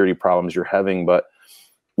security problems you're having. But,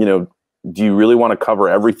 you know, do you really want to cover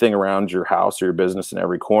everything around your house or your business in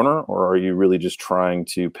every corner, or are you really just trying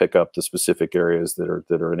to pick up the specific areas that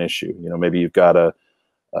are an issue? You know, maybe you've got a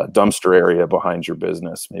dumpster area behind your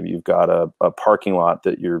business. Maybe you've got a parking lot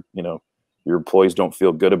that your employees don't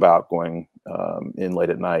feel good about going in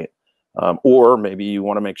late at night. Or maybe you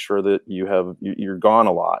want to make sure that you're gone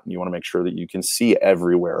a lot, and you want to make sure that you can see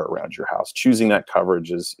everywhere around your house. Choosing that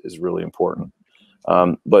coverage is really important.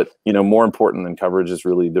 But, you know, more important than coverage is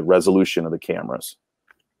really the resolution of the cameras.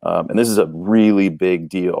 And this is a really big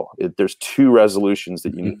deal. There's 2 resolutions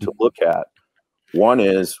that you need to look at. One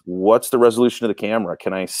is, what's the resolution of the camera?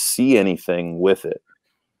 Can I see anything with it?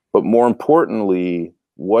 But more importantly,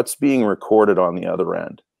 what's being recorded on the other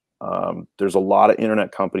end? There's a lot of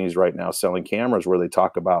internet companies right now selling cameras where they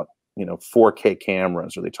talk about, you know, 4K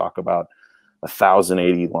cameras, or they talk about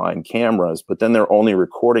 1,080 line cameras, but then they're only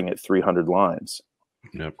recording at 300 lines.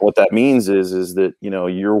 Yep. What that means is that, you know,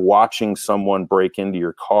 you're watching someone break into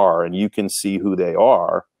your car and you can see who they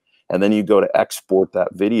are, and then you go to export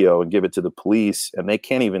that video and give it to the police, and they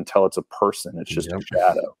can't even tell it's a person. It's just a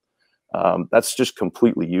shadow. That's just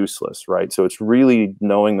completely useless, right? So it's really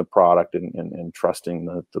knowing the product and trusting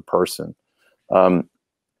the person. In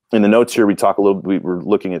the notes here, we were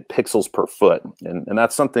looking at pixels per foot, and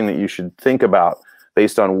that's something that you should think about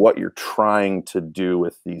based on what you're trying to do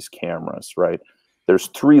with these cameras, right? There's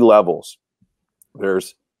 3 levels.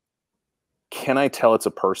 There's, can I tell it's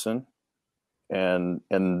a person? And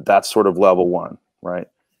that's sort of level 1, right?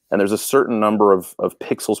 And there's a certain number of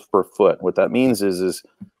pixels per foot. What that means is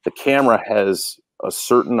the camera has a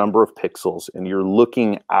certain number of pixels, and you're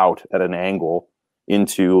looking out at an angle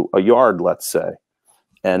into a yard, let's say.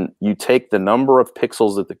 And you take the number of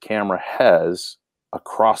pixels that the camera has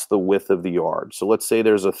across the width of the yard. So let's say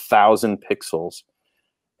there's 1,000 pixels,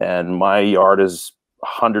 and my yard is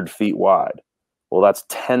 100 feet wide. Well, that's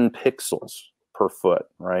 10 pixels per foot,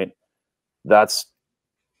 right? That's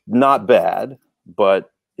not bad, but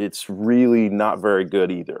it's really not very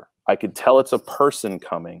good either. I could tell it's a person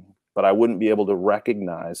coming, but I wouldn't be able to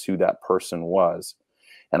recognize who that person was.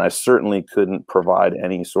 And I certainly couldn't provide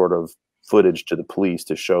any sort of footage to the police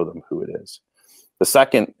to show them who it is. The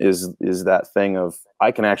second is that thing of,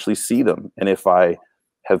 I can actually see them. And if I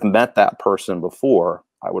have met that person before,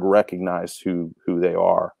 I would recognize who they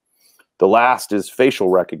are. The last is facial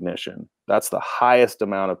recognition. That's the highest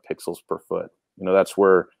amount of pixels per foot. You know, that's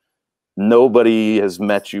where nobody has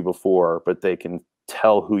met you before, but they can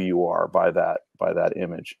tell who you are by that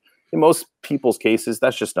image. In most people's cases,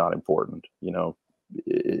 that's just not important. You know,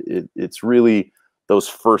 it's really those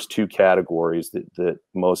first 2 categories that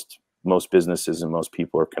most businesses and most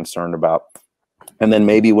people are concerned about. And then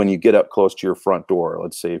maybe when you get up close to your front door,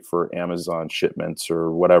 let's say for Amazon shipments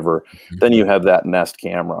or whatever, then you have that Nest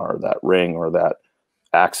camera or that Ring or that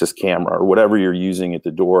access camera or whatever you're using at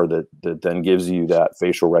the door that then gives you that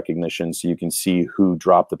facial recognition, so you can see who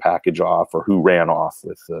dropped the package off or who ran off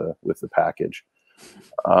with the package.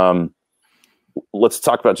 Let's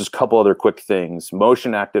talk about just a couple other quick things.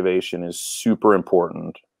 Motion activation is super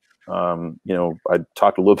important. You know, I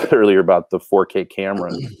talked a little bit earlier about the 4K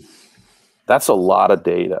camera. That's a lot of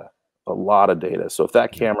data, a lot of data. So if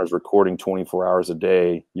that camera is recording 24 hours a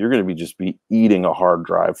day, you're going to just be eating a hard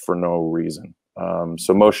drive for no reason.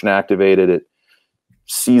 So motion activated, it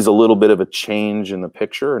sees a little bit of a change in the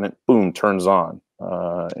picture, and it boom turns on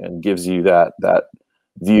and gives you that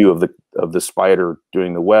view of the spider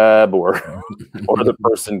doing the web or the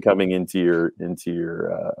person coming into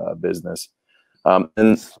your business.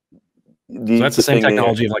 And so that's the same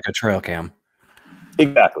technology of like a trail cam.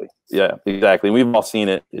 Exactly. Yeah, exactly. We've all seen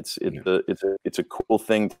it. It's a cool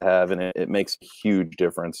thing to have, and it makes a huge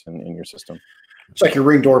difference in your system. It's like your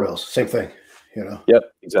Ring doorbells, same thing, you know? Yep,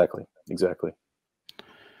 exactly.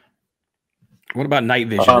 What about night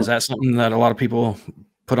vision? Is that something that a lot of people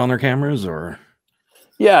put on their cameras, or?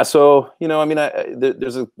 Yeah, so, you know, I mean,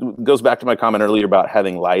 it goes back to my comment earlier about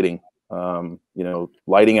having lighting. You know,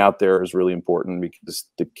 lighting out there is really important, because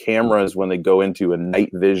the cameras, when they go into a night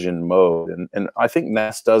vision mode, and I think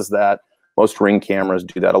Nest does that. Most Ring cameras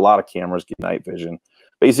do that. A lot of cameras get night vision.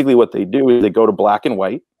 Basically what they do is they go to black and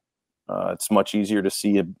white. It's much easier to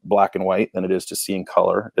see in black and white than it is to see in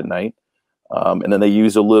color at night. And then they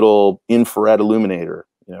use a little infrared illuminator.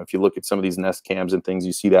 You know, if you look at some of these Nest cams and things,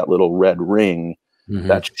 you see that little red ring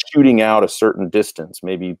that's shooting out a certain distance,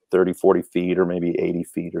 maybe 30, 40 feet or maybe 80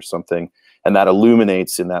 feet or something. And that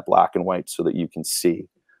illuminates in that black and white so that you can see.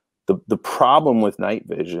 The problem with night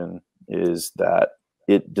vision is that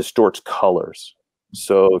it distorts colors.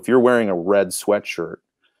 So if you're wearing a red sweatshirt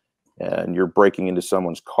and you're breaking into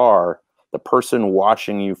someone's car, the person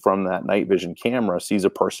watching you from that night vision camera sees a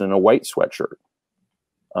person in a white sweatshirt.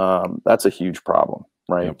 That's a huge problem,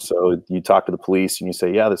 right? Yep. So you talk to the police and you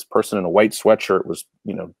say, yeah, this person in a white sweatshirt was,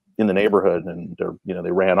 you know, in the neighborhood, and they're, you know,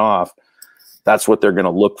 they ran off. That's what they're going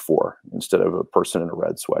to look for instead of a person in a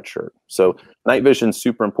red sweatshirt. So night vision is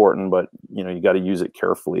super important, but, you know, you got to use it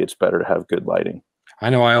carefully. It's better to have good lighting. I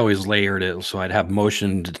know I always layered it, so I'd have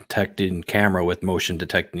motion detecting camera with motion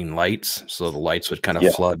detecting lights, so the lights would kind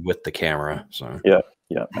of flood with the camera. So yeah,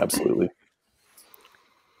 absolutely.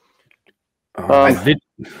 Go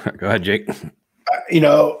ahead, Jake. You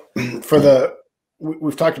know,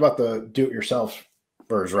 we've talked about the do-it-yourself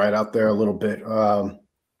version right out there a little bit, and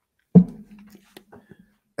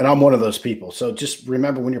I'm one of those people. So just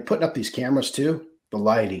remember, when you're putting up these cameras too, the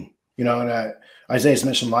lighting. You know, and Isaiah's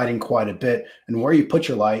mentioned lighting quite a bit, and where you put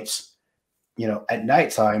your lights, you know, at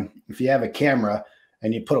nighttime, if you have a camera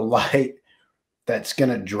and you put a light that's going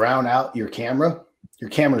to drown out your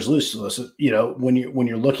camera's loose. So, you know, when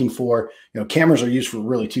you're looking for, you know, cameras are used for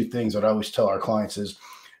really two things that I always tell our clients is,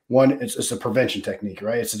 one, it's a prevention technique,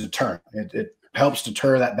 right? It's a deterrent. It helps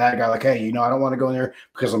deter that bad guy. Like, hey, you know, I don't want to go in there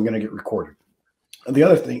because I'm going to get recorded. And the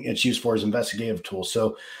other thing it's used for is investigative tools.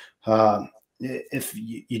 So, if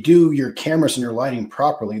you do your cameras and your lighting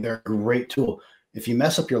properly, they're a great tool. If you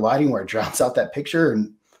mess up your lighting where it drowns out that picture,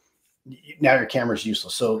 and now your camera's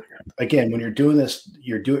useless. So again, when you're doing this,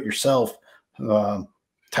 you're do-it-yourself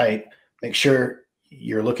type, make sure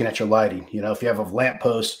you're looking at your lighting. You know, if you have a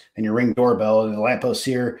lamppost and your Ring doorbell, and the lamppost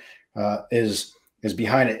here is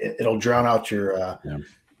behind it, it'll drown out your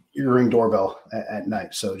Ring doorbell at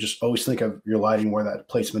night. So just always think of your lighting, where that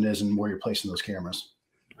placement is and where you're placing those cameras.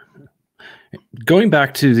 Going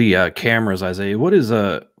back to the cameras, Isaiah,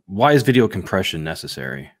 why is video compression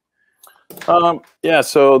necessary? Yeah,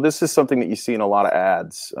 so this is something that you see in a lot of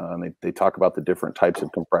ads. They talk about the different types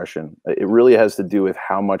of compression. It really has to do with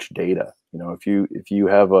how much data. You know, if you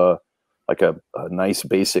have a nice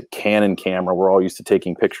basic Canon camera, we're all used to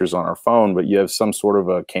taking pictures on our phone, but you have some sort of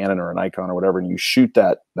a Canon or a Nikon or whatever, and you shoot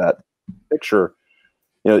that picture.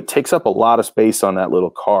 You know, it takes up a lot of space on that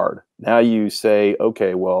little card. Now you say,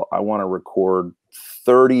 okay, well, I want to record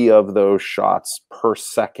 30 of those shots per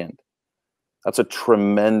second. That's a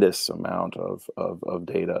tremendous amount of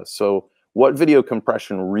data. So what video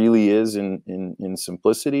compression really is in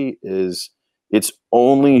simplicity is it's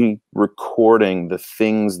only recording the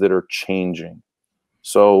things that are changing.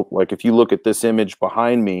 So like if you look at this image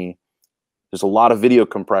behind me, there's a lot of video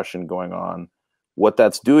compression going on. What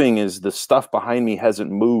that's doing is the stuff behind me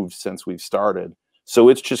hasn't moved since we've started. So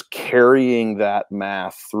it's just carrying that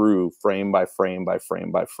math through frame by frame by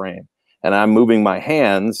frame by frame. And I'm moving my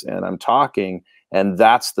hands and I'm talking, and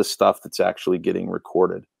that's the stuff that's actually getting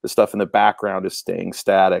recorded. The stuff in the background is staying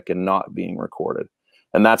static and not being recorded.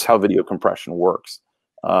 And that's how video compression works.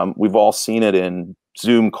 We've all seen it in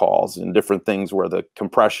Zoom calls and different things where the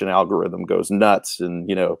compression algorithm goes nuts and,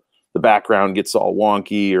 you know, the background gets all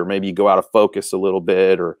wonky, or maybe you go out of focus a little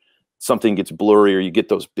bit, or something gets blurry, or you get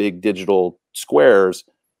those big digital squares.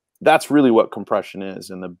 That's really what compression is.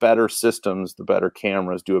 And the better systems, the better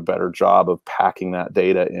cameras do a better job of packing that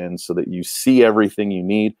data in so that you see everything you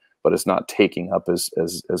need, but it's not taking up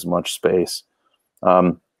as much space.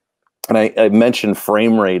 And I mentioned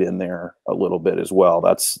frame rate in there a little bit as well.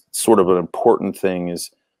 That's sort of an important thing,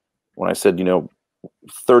 is when I said, you know,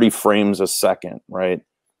 30 frames a second, right?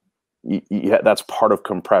 That's part of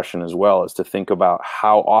compression as well, is to think about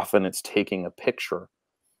how often it's taking a picture.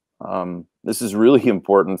 This is really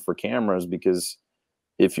important for cameras, because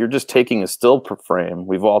if you're just taking a still frame,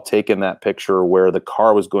 we've all taken that picture where the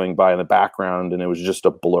car was going by in the background and it was just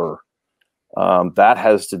a blur. That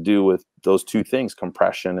has to do with those two things,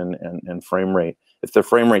 compression and frame rate. If the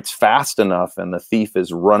frame rate's fast enough and the thief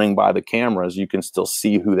is running by the cameras, you can still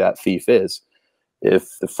see who that thief is. If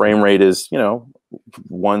the frame rate is, you know,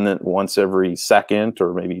 once every second,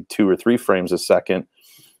 or maybe 2 or 3 frames a second,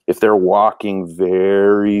 if they're walking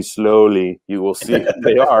very slowly, you will see who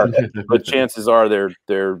they are. But chances are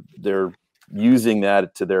they're using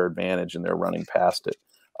that to their advantage and they're running past it.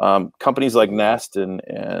 Companies like Nest and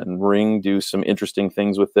Ring do some interesting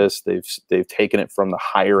things with this. They've taken it from the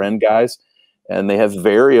higher end guys, and they have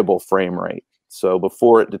variable frame rate. So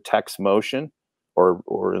before it detects motion,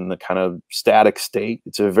 or in the kind of static state,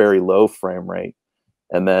 it's a very low frame rate.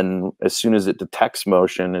 And then as soon as it detects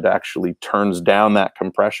motion, it actually turns down that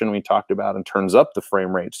compression we talked about and turns up the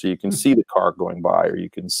frame rate, so you can see the car going by, or you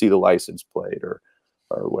can see the license plate, or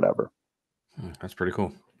whatever. That's pretty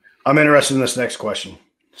cool. I'm interested in this next question.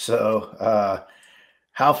 So,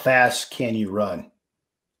 how fast can you run?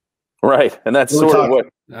 Right, and that's sort of what.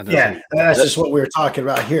 Yeah, that's just what we were talking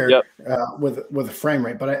about here. Yep. With a frame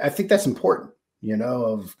rate. But I think that's important, you know,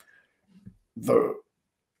 of the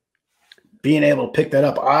being able to pick that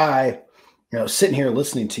up. You know, sitting here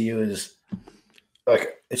listening to you is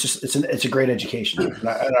like, it's a great education, and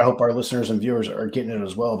I hope our listeners and viewers are getting it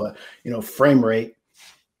as well. But you know, frame rate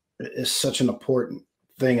is such an important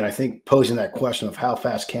thing, and I think posing that question of how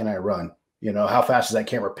fast can I run, you know, how fast is that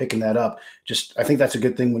camera picking that up, I think that's a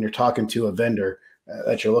good thing when you're talking to a vendor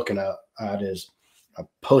that you're looking at is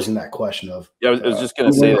posing that question of. Yeah, I was just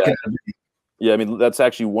going to say that. Yeah, I mean, that's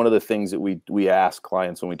actually one of the things that we ask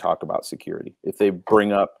clients when we talk about security. If they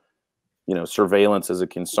bring up, you know, surveillance as a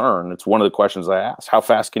concern, it's one of the questions I ask: how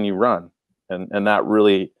fast can you run? And that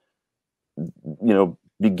really, you know,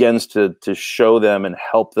 begins to show them and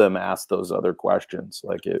help them ask those other questions.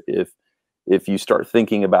 Like if you start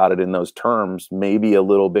thinking about it in those terms, maybe a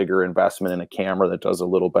little bigger investment in a camera that does a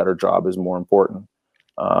little better job is more important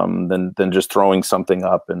than just throwing something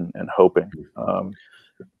up and hoping.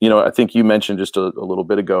 You know, I think you mentioned just a little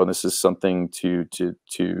bit ago, and this is something to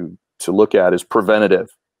look at, is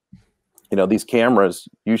preventative. You know, these cameras,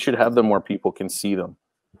 you should have them where people can see them.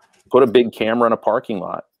 Put a big camera in a parking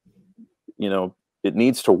lot. You know, it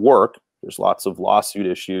needs to work. There's lots of lawsuit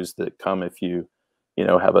issues that come if you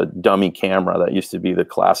have a dummy camera. That used to be the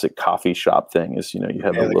classic coffee shop thing, is, you know, you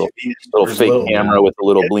have a little fake camera with a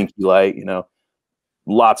little blinky light, you know.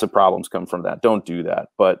 Lots of problems come from that. Don't do that.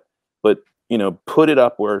 But you know, put it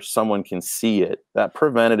up where someone can see it. That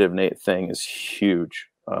preventative thing is huge.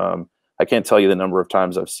 I can't tell you the number of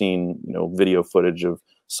times I've seen, you know, video footage of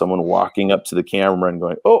someone walking up to the camera and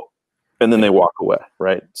going, "Oh," and then they walk away.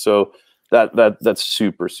 Right. So that's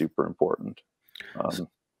super, super important.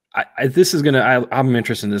 I'm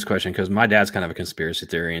interested in this question because my dad's kind of a conspiracy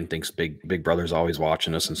theory and thinks Big Brother's always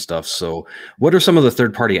watching us and stuff. So what are some of the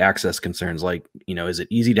third-party access concerns? Like, you know, is it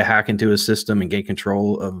easy to hack into a system and gain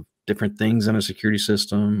control of different things in a security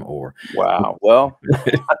system? Or wow, well,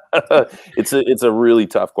 it's a really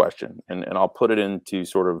tough question, and I'll put it into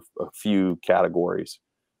sort of a few categories.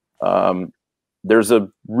 There's a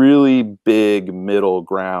really big middle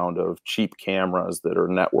ground of cheap cameras that are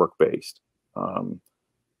network based.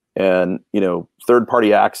 And, you know,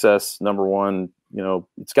 third-party access, number one, you know,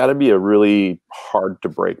 it's got to be a really hard to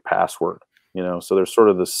break password, you know. So there's sort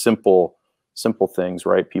of the simple things,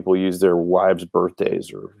 right? People use their wives'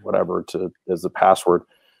 birthdays or whatever as the password.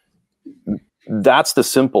 That's the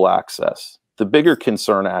simple access. The bigger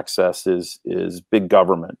concern access is big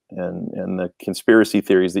government, and the conspiracy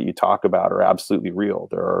theories that you talk about are absolutely real.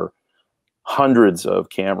 There are hundreds of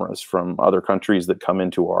cameras from other countries that come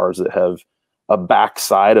into ours that have a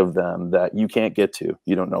backside of them that you can't get to.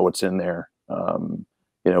 You don't know what's in there.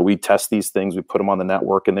 You know, we test these things, we put them on the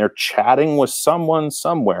network, and they're chatting with someone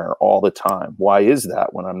somewhere all the time. Why is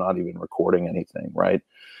that when I'm not even recording anything, right?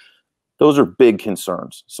 those are big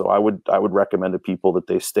concerns. So I would recommend to people that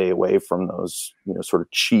they stay away from those, sort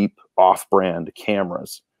of cheap off-brand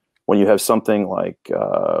cameras. When you have something like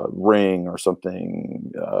Ring or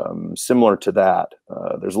something similar to that,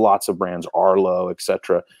 there's lots of brands, Arlo,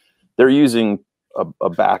 etc. They're using a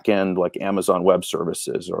back end like Amazon Web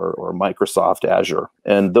Services or Microsoft Azure,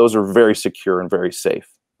 and those are very secure and very safe.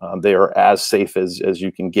 They are as safe as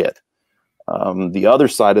you can get. The other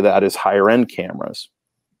side of that is higher end cameras.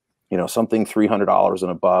 Something $300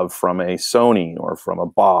 and above from a Sony or from a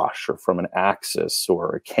Bosch or from an Axis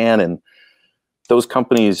or a Canon. Those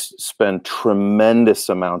companies spend tremendous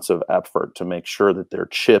amounts of effort to make sure that their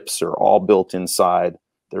chips are all built inside.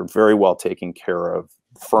 They're very well taken care of.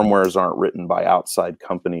 Firmwares aren't written by outside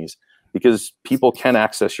companies because people can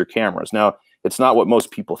access your cameras. Now, it's not what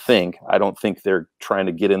most people think. I don't think they're trying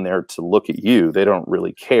to get in there to look at you. They don't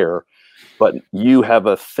really care. But you have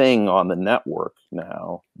a thing on the network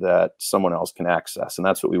now that someone else can access, and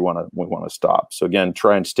that's what we want to stop. So again,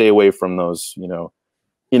 try and stay away from those,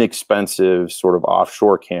 inexpensive sort of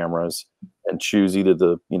offshore cameras, and choose either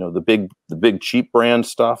the big cheap brand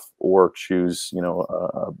stuff, or choose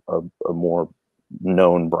a more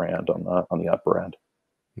known brand on the upper end.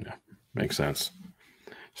 Yeah, makes sense.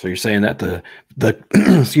 So you're saying that the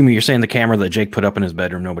excuse me, you're saying the camera that Jake put up in his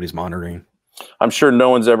bedroom, nobody's monitoring? I'm sure no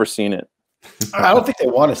one's ever seen it. I don't think they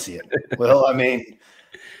want to see it. Well, I mean,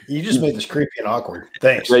 you just made this creepy and awkward.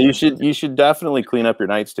 Thanks. Yeah, you should definitely clean up your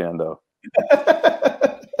nightstand, though.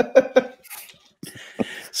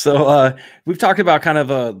 So we've talked about kind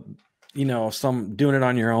of some doing it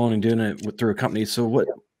on your own and doing it through a company. So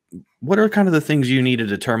what are kind of the things you need to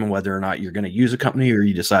determine whether or not you're going to use a company, or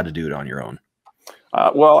you decide to do it on your own?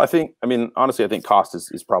 Well, honestly, I think cost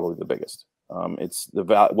is probably the biggest. It's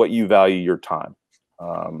what you value your time.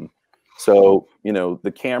 So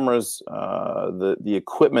the cameras, the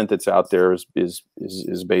equipment that's out there is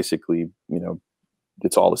basically,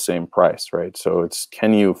 it's all the same price, right? So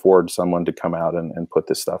can you afford someone to come out and put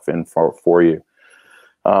this stuff in for you?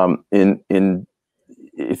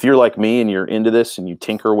 If you're like me and you're into this and you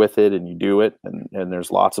tinker with it and you do it, and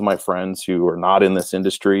there's lots of my friends who are not in this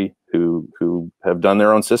industry who have done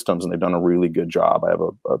their own systems, and they've done a really good job. I have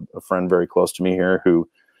a friend very close to me here who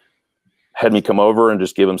had me come over and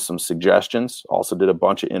just give him some suggestions. Also did a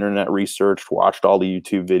bunch of internet research, watched all the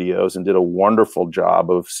YouTube videos, and did a wonderful job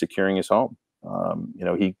of securing his home.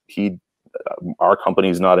 Our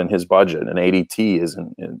company's not in his budget, and ADT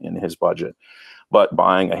isn't in his budget, but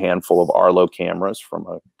buying a handful of Arlo cameras from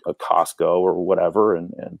a Costco or whatever,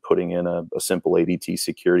 and putting in a simple ADT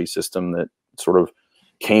security system that sort of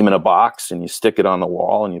came in a box, and you stick it on the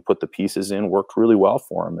wall and you put the pieces in, worked really well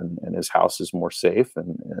for him, and his house is more safe,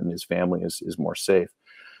 and his family is more safe.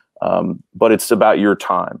 But it's about your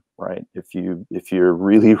time, right? If you're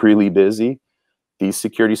really, really busy, these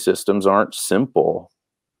security systems aren't simple.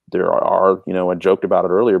 There are, I joked about it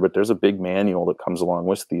earlier, but there's a big manual that comes along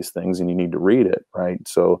with these things, and you need to read it, right?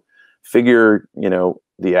 So figure,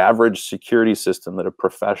 the average security system that a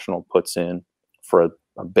professional puts in for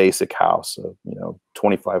a basic house,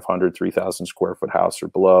 2,500, 3,000 square foot house or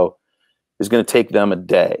below, is going to take them a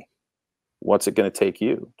day. What's it going to take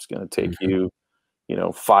you? It's going to take you,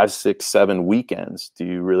 5, 6, 7 weekends. Do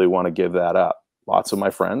you really want to give that up? Lots of my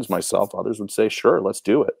friends, myself, others would say, sure, let's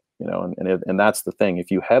do it. And that's the thing.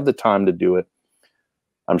 If you have the time to do it,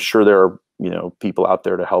 I'm sure there are, people out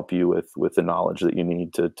there to help you with the knowledge that you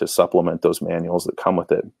need to supplement those manuals that come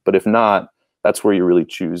with it. But if not, that's where you really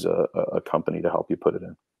choose a company to help you put it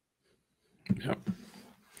in. Yeah.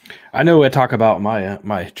 I know I talk about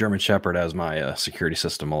my German Shepherd as my security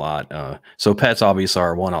system a lot. So pets obviously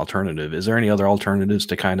are one alternative. Is there any other alternatives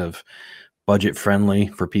to kind of budget friendly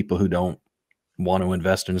for people who don't want to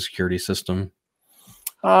invest in a security system?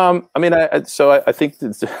 I think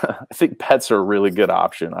I think pets are a really good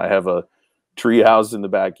option. I have a tree house in the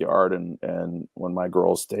backyard, and when my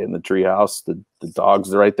girls stay in the tree house, the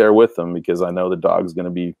dog's right there with them, because I know the dog's going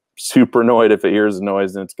to be super annoyed if it hears a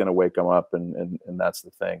noise, and it's going to wake them up, and that's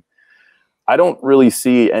the thing. I don't really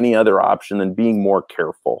see any other option than being more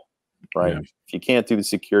careful, right? Yeah. If you can't do the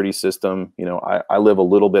security system, I live a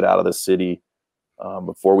little bit out of the city.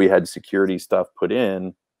 Before we had security stuff put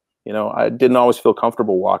in, I didn't always feel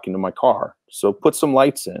comfortable walking to my car. So put some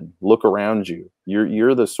lights in, look around you.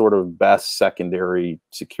 You're the sort of best secondary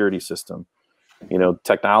security system.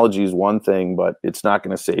 Technology is one thing, but it's not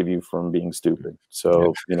going to save you from being stupid.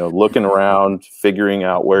 So, looking around, figuring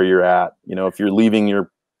out where you're at, if you're leaving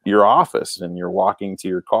your office and you're walking to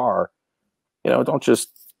your car, don't just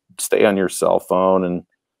stay on your cell phone and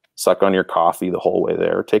suck on your coffee the whole way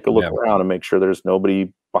there. Take a look around and make sure there's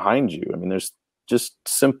nobody behind you. I mean, there's just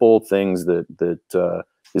simple things that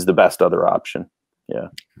is the best other option. Yeah.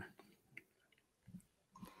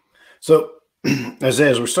 So,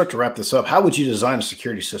 Isaiah, as we start to wrap this up, how would you design a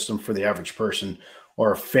security system for the average person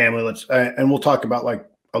or a family? And we'll talk about like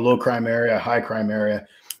a low crime area, a high crime area,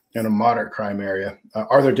 and a moderate crime area.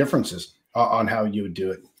 Are there differences on how you would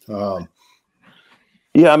do it?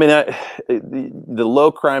 Yeah, I mean, the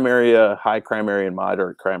low crime area, high crime area, and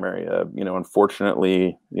moderate crime area,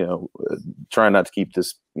 unfortunately, trying not to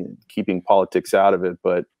keeping politics out of it,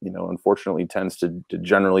 but, unfortunately tends to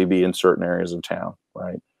generally be in certain areas of town,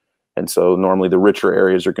 right? And so normally the richer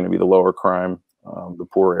areas are going to be the lower crime. The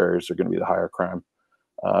poorer areas are going to be the higher crime.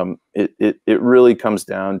 It really comes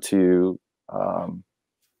down to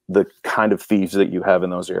the kind of thieves that you have in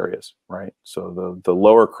those areas, right? So the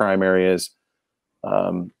lower crime areas,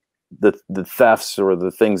 the thefts or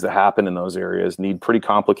the things that happen in those areas need pretty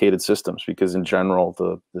complicated systems because in general,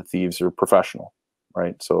 the thieves are professional,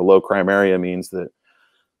 right? So a low crime area means that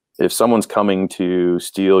if someone's coming to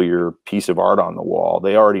steal your piece of art on the wall,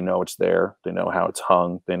 they already know it's there. They know how it's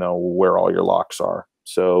hung. They know where all your locks are.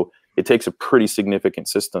 So it takes a pretty significant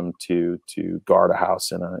system to guard a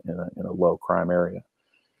house in a low crime area.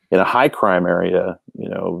 In a high crime area,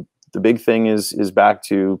 the big thing is back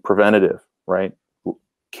to preventative, right?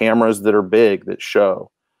 Cameras that are big, that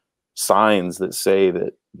show signs that say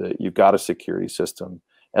that you've got a security system,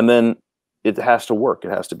 and then it has to work.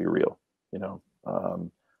 It has to be real,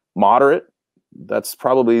 Moderate, that's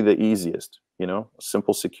probably the easiest, a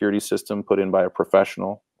simple security system put in by a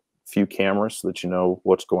professional, few cameras so that you know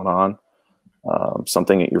what's going on,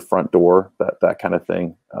 something at your front door, that kind of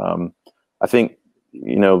thing. I think,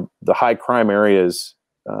 the high crime areas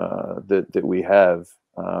that we have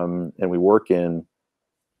and we work in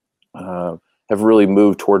have really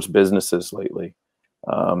moved towards businesses lately.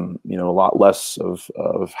 A lot less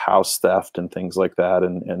of house theft and things like that,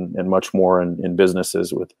 and much more in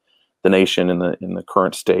businesses with the nation in the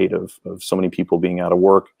current state of so many people being out of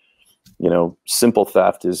work. Simple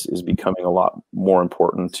theft is becoming a lot more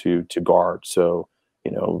important to guard. So,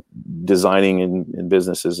 designing in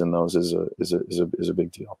businesses in those is a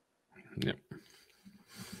big deal. Yeah.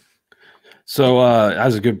 So that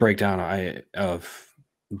was a good breakdown of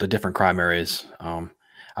the different crime areas.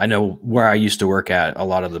 I know where I used to work at, a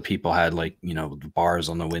lot of the people had the bars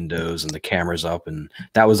on the windows and the cameras up, and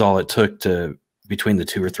that was all it took to between the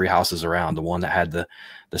 2 or 3 houses around. The one that had the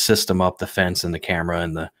system up, the fence and the camera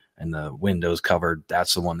and the windows covered,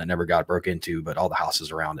 that's the one that never got broke into, but all the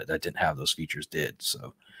houses around it that didn't have those features did.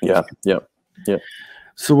 So yeah.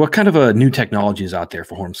 So what kind of new technology is out there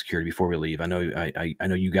for home security before we leave? I know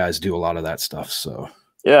you guys do a lot of that stuff. So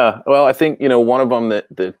yeah, well, I think one of them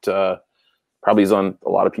that probably is on a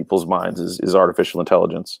lot of people's minds is artificial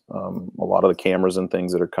intelligence. A lot of the cameras and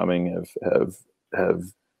things that are coming have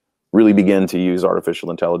really begun to use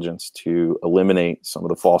artificial intelligence to eliminate some of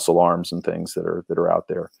the false alarms and things that are out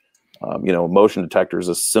there. Motion detector is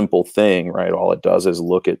a simple thing, right? All it does is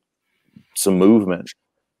look at some movement.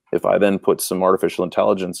 If I then put some artificial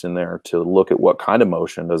intelligence in there to look at what kind of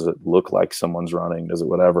motion, does it look like someone's running? Does it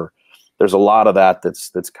whatever? There's a lot of that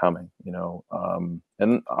that's coming,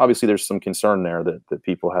 and obviously there's some concern there that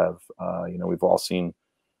people have. We've all seen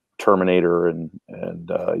Terminator and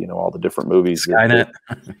all the different movies.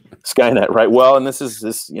 Skynet, right? Well, and this is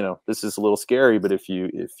a little scary, but if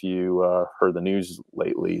you heard the news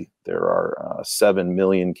lately, there are 700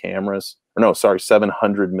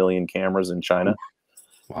 million cameras in China.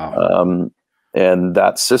 Wow. And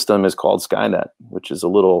that system is called Skynet, which is a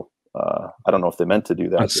little I don't know if they meant to do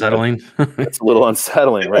that. Unsettling. It's a little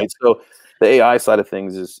unsettling, right? So the AI side of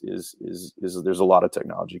things is there's a lot of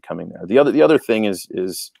technology coming there. The other thing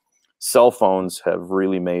is cell phones have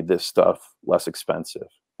really made this stuff less expensive,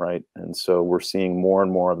 right? And so we're seeing more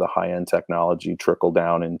and more of the high-end technology trickle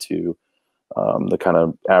down into the kind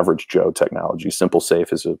of average Joe technology. Simple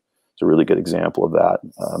Safe is a really good example of that.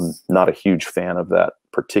 Not a huge fan of that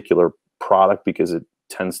particular product because it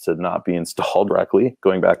tends to not be installed correctly,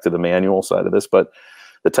 going back to the manual side of this, but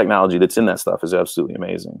the technology that's in that stuff is absolutely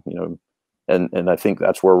amazing, and I think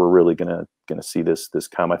that's where we're really gonna see this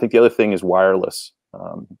come. I think the other thing is wireless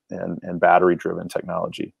and battery driven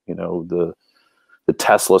technology. The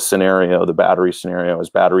Tesla scenario, the battery scenario, as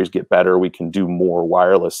batteries get better, we can do more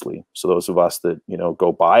wirelessly. So those of us that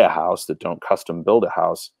go buy a house, that don't custom build a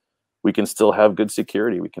house, we can still have good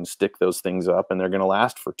security. We can stick those things up and they're going to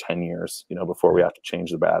last for 10 years, before we have to change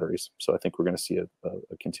the batteries. So I think we're going to see a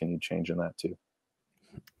continued change in that too.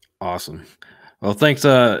 Awesome. Well, thanks,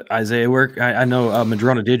 Isaiah. I know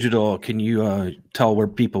Madrona Digital. Can you tell where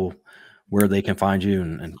people where they can find you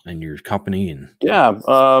and your company. And yeah,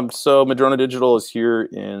 so Madrona Digital is here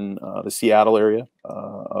in the Seattle area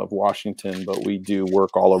of Washington, but we do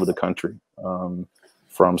work all over the country,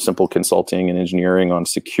 from simple consulting and engineering on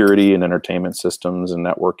security and entertainment systems and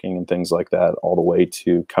networking and things like that, all the way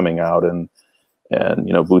to coming out and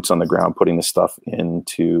boots on the ground, putting the stuff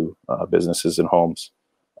into businesses and homes.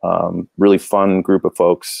 Really fun group of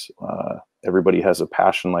folks. Everybody has a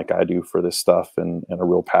passion like I do for this stuff, and a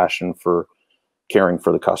real passion for caring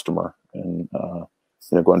for the customer. And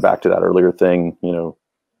going back to that earlier thing,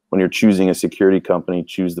 when you're choosing a security company,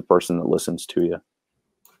 choose the person that listens to you.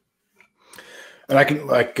 And I can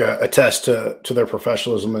attest to their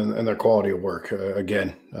professionalism and their quality of work.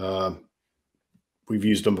 Again, we've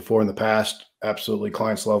used them before in the past. Absolutely,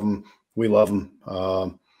 clients love them. We love them.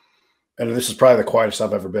 And this is probably the quietest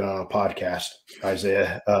I've ever been on a podcast,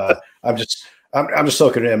 Isaiah. I'm just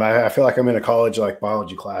soaking it in. I feel like I'm in a college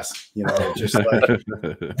biology class. Just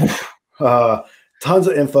tons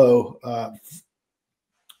of info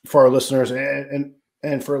for our listeners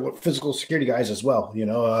and for physical security guys as well.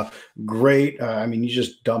 Great. You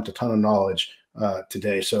just dumped a ton of knowledge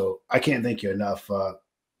today, so I can't thank you enough.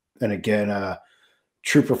 And again,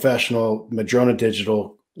 true professional, Madrona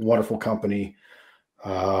Digital, wonderful company.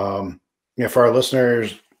 For our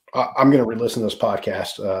listeners, I'm going to re-listen to this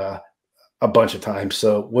podcast a bunch of times.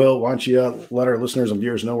 So, Will, why don't you let our listeners and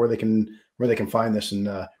viewers know where they can find this and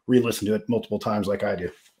re-listen to it multiple times like I do.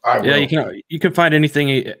 You can find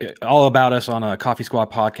anything all about us on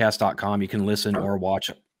coffeesquadpodcast.com. You can listen or watch,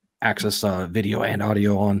 access video and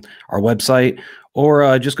audio on our website,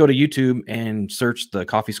 or just go to YouTube and search the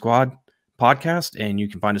Coffee Squad podcast, and you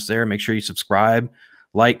can find us there. Make sure you subscribe,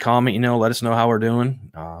 like, comment, let us know how we're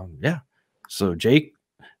doing. So Jake,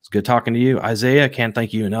 it's good talking to you. Isaiah, can't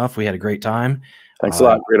thank you enough. We had a great time. Thanks a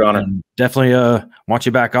lot. Great honor. Definitely want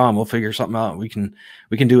you back on. We'll figure something out. We can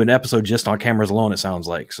do an episode just on cameras alone, it sounds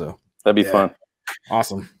like. So that'd be fun.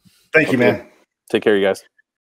 Awesome. Thank you, man. Take care, you guys.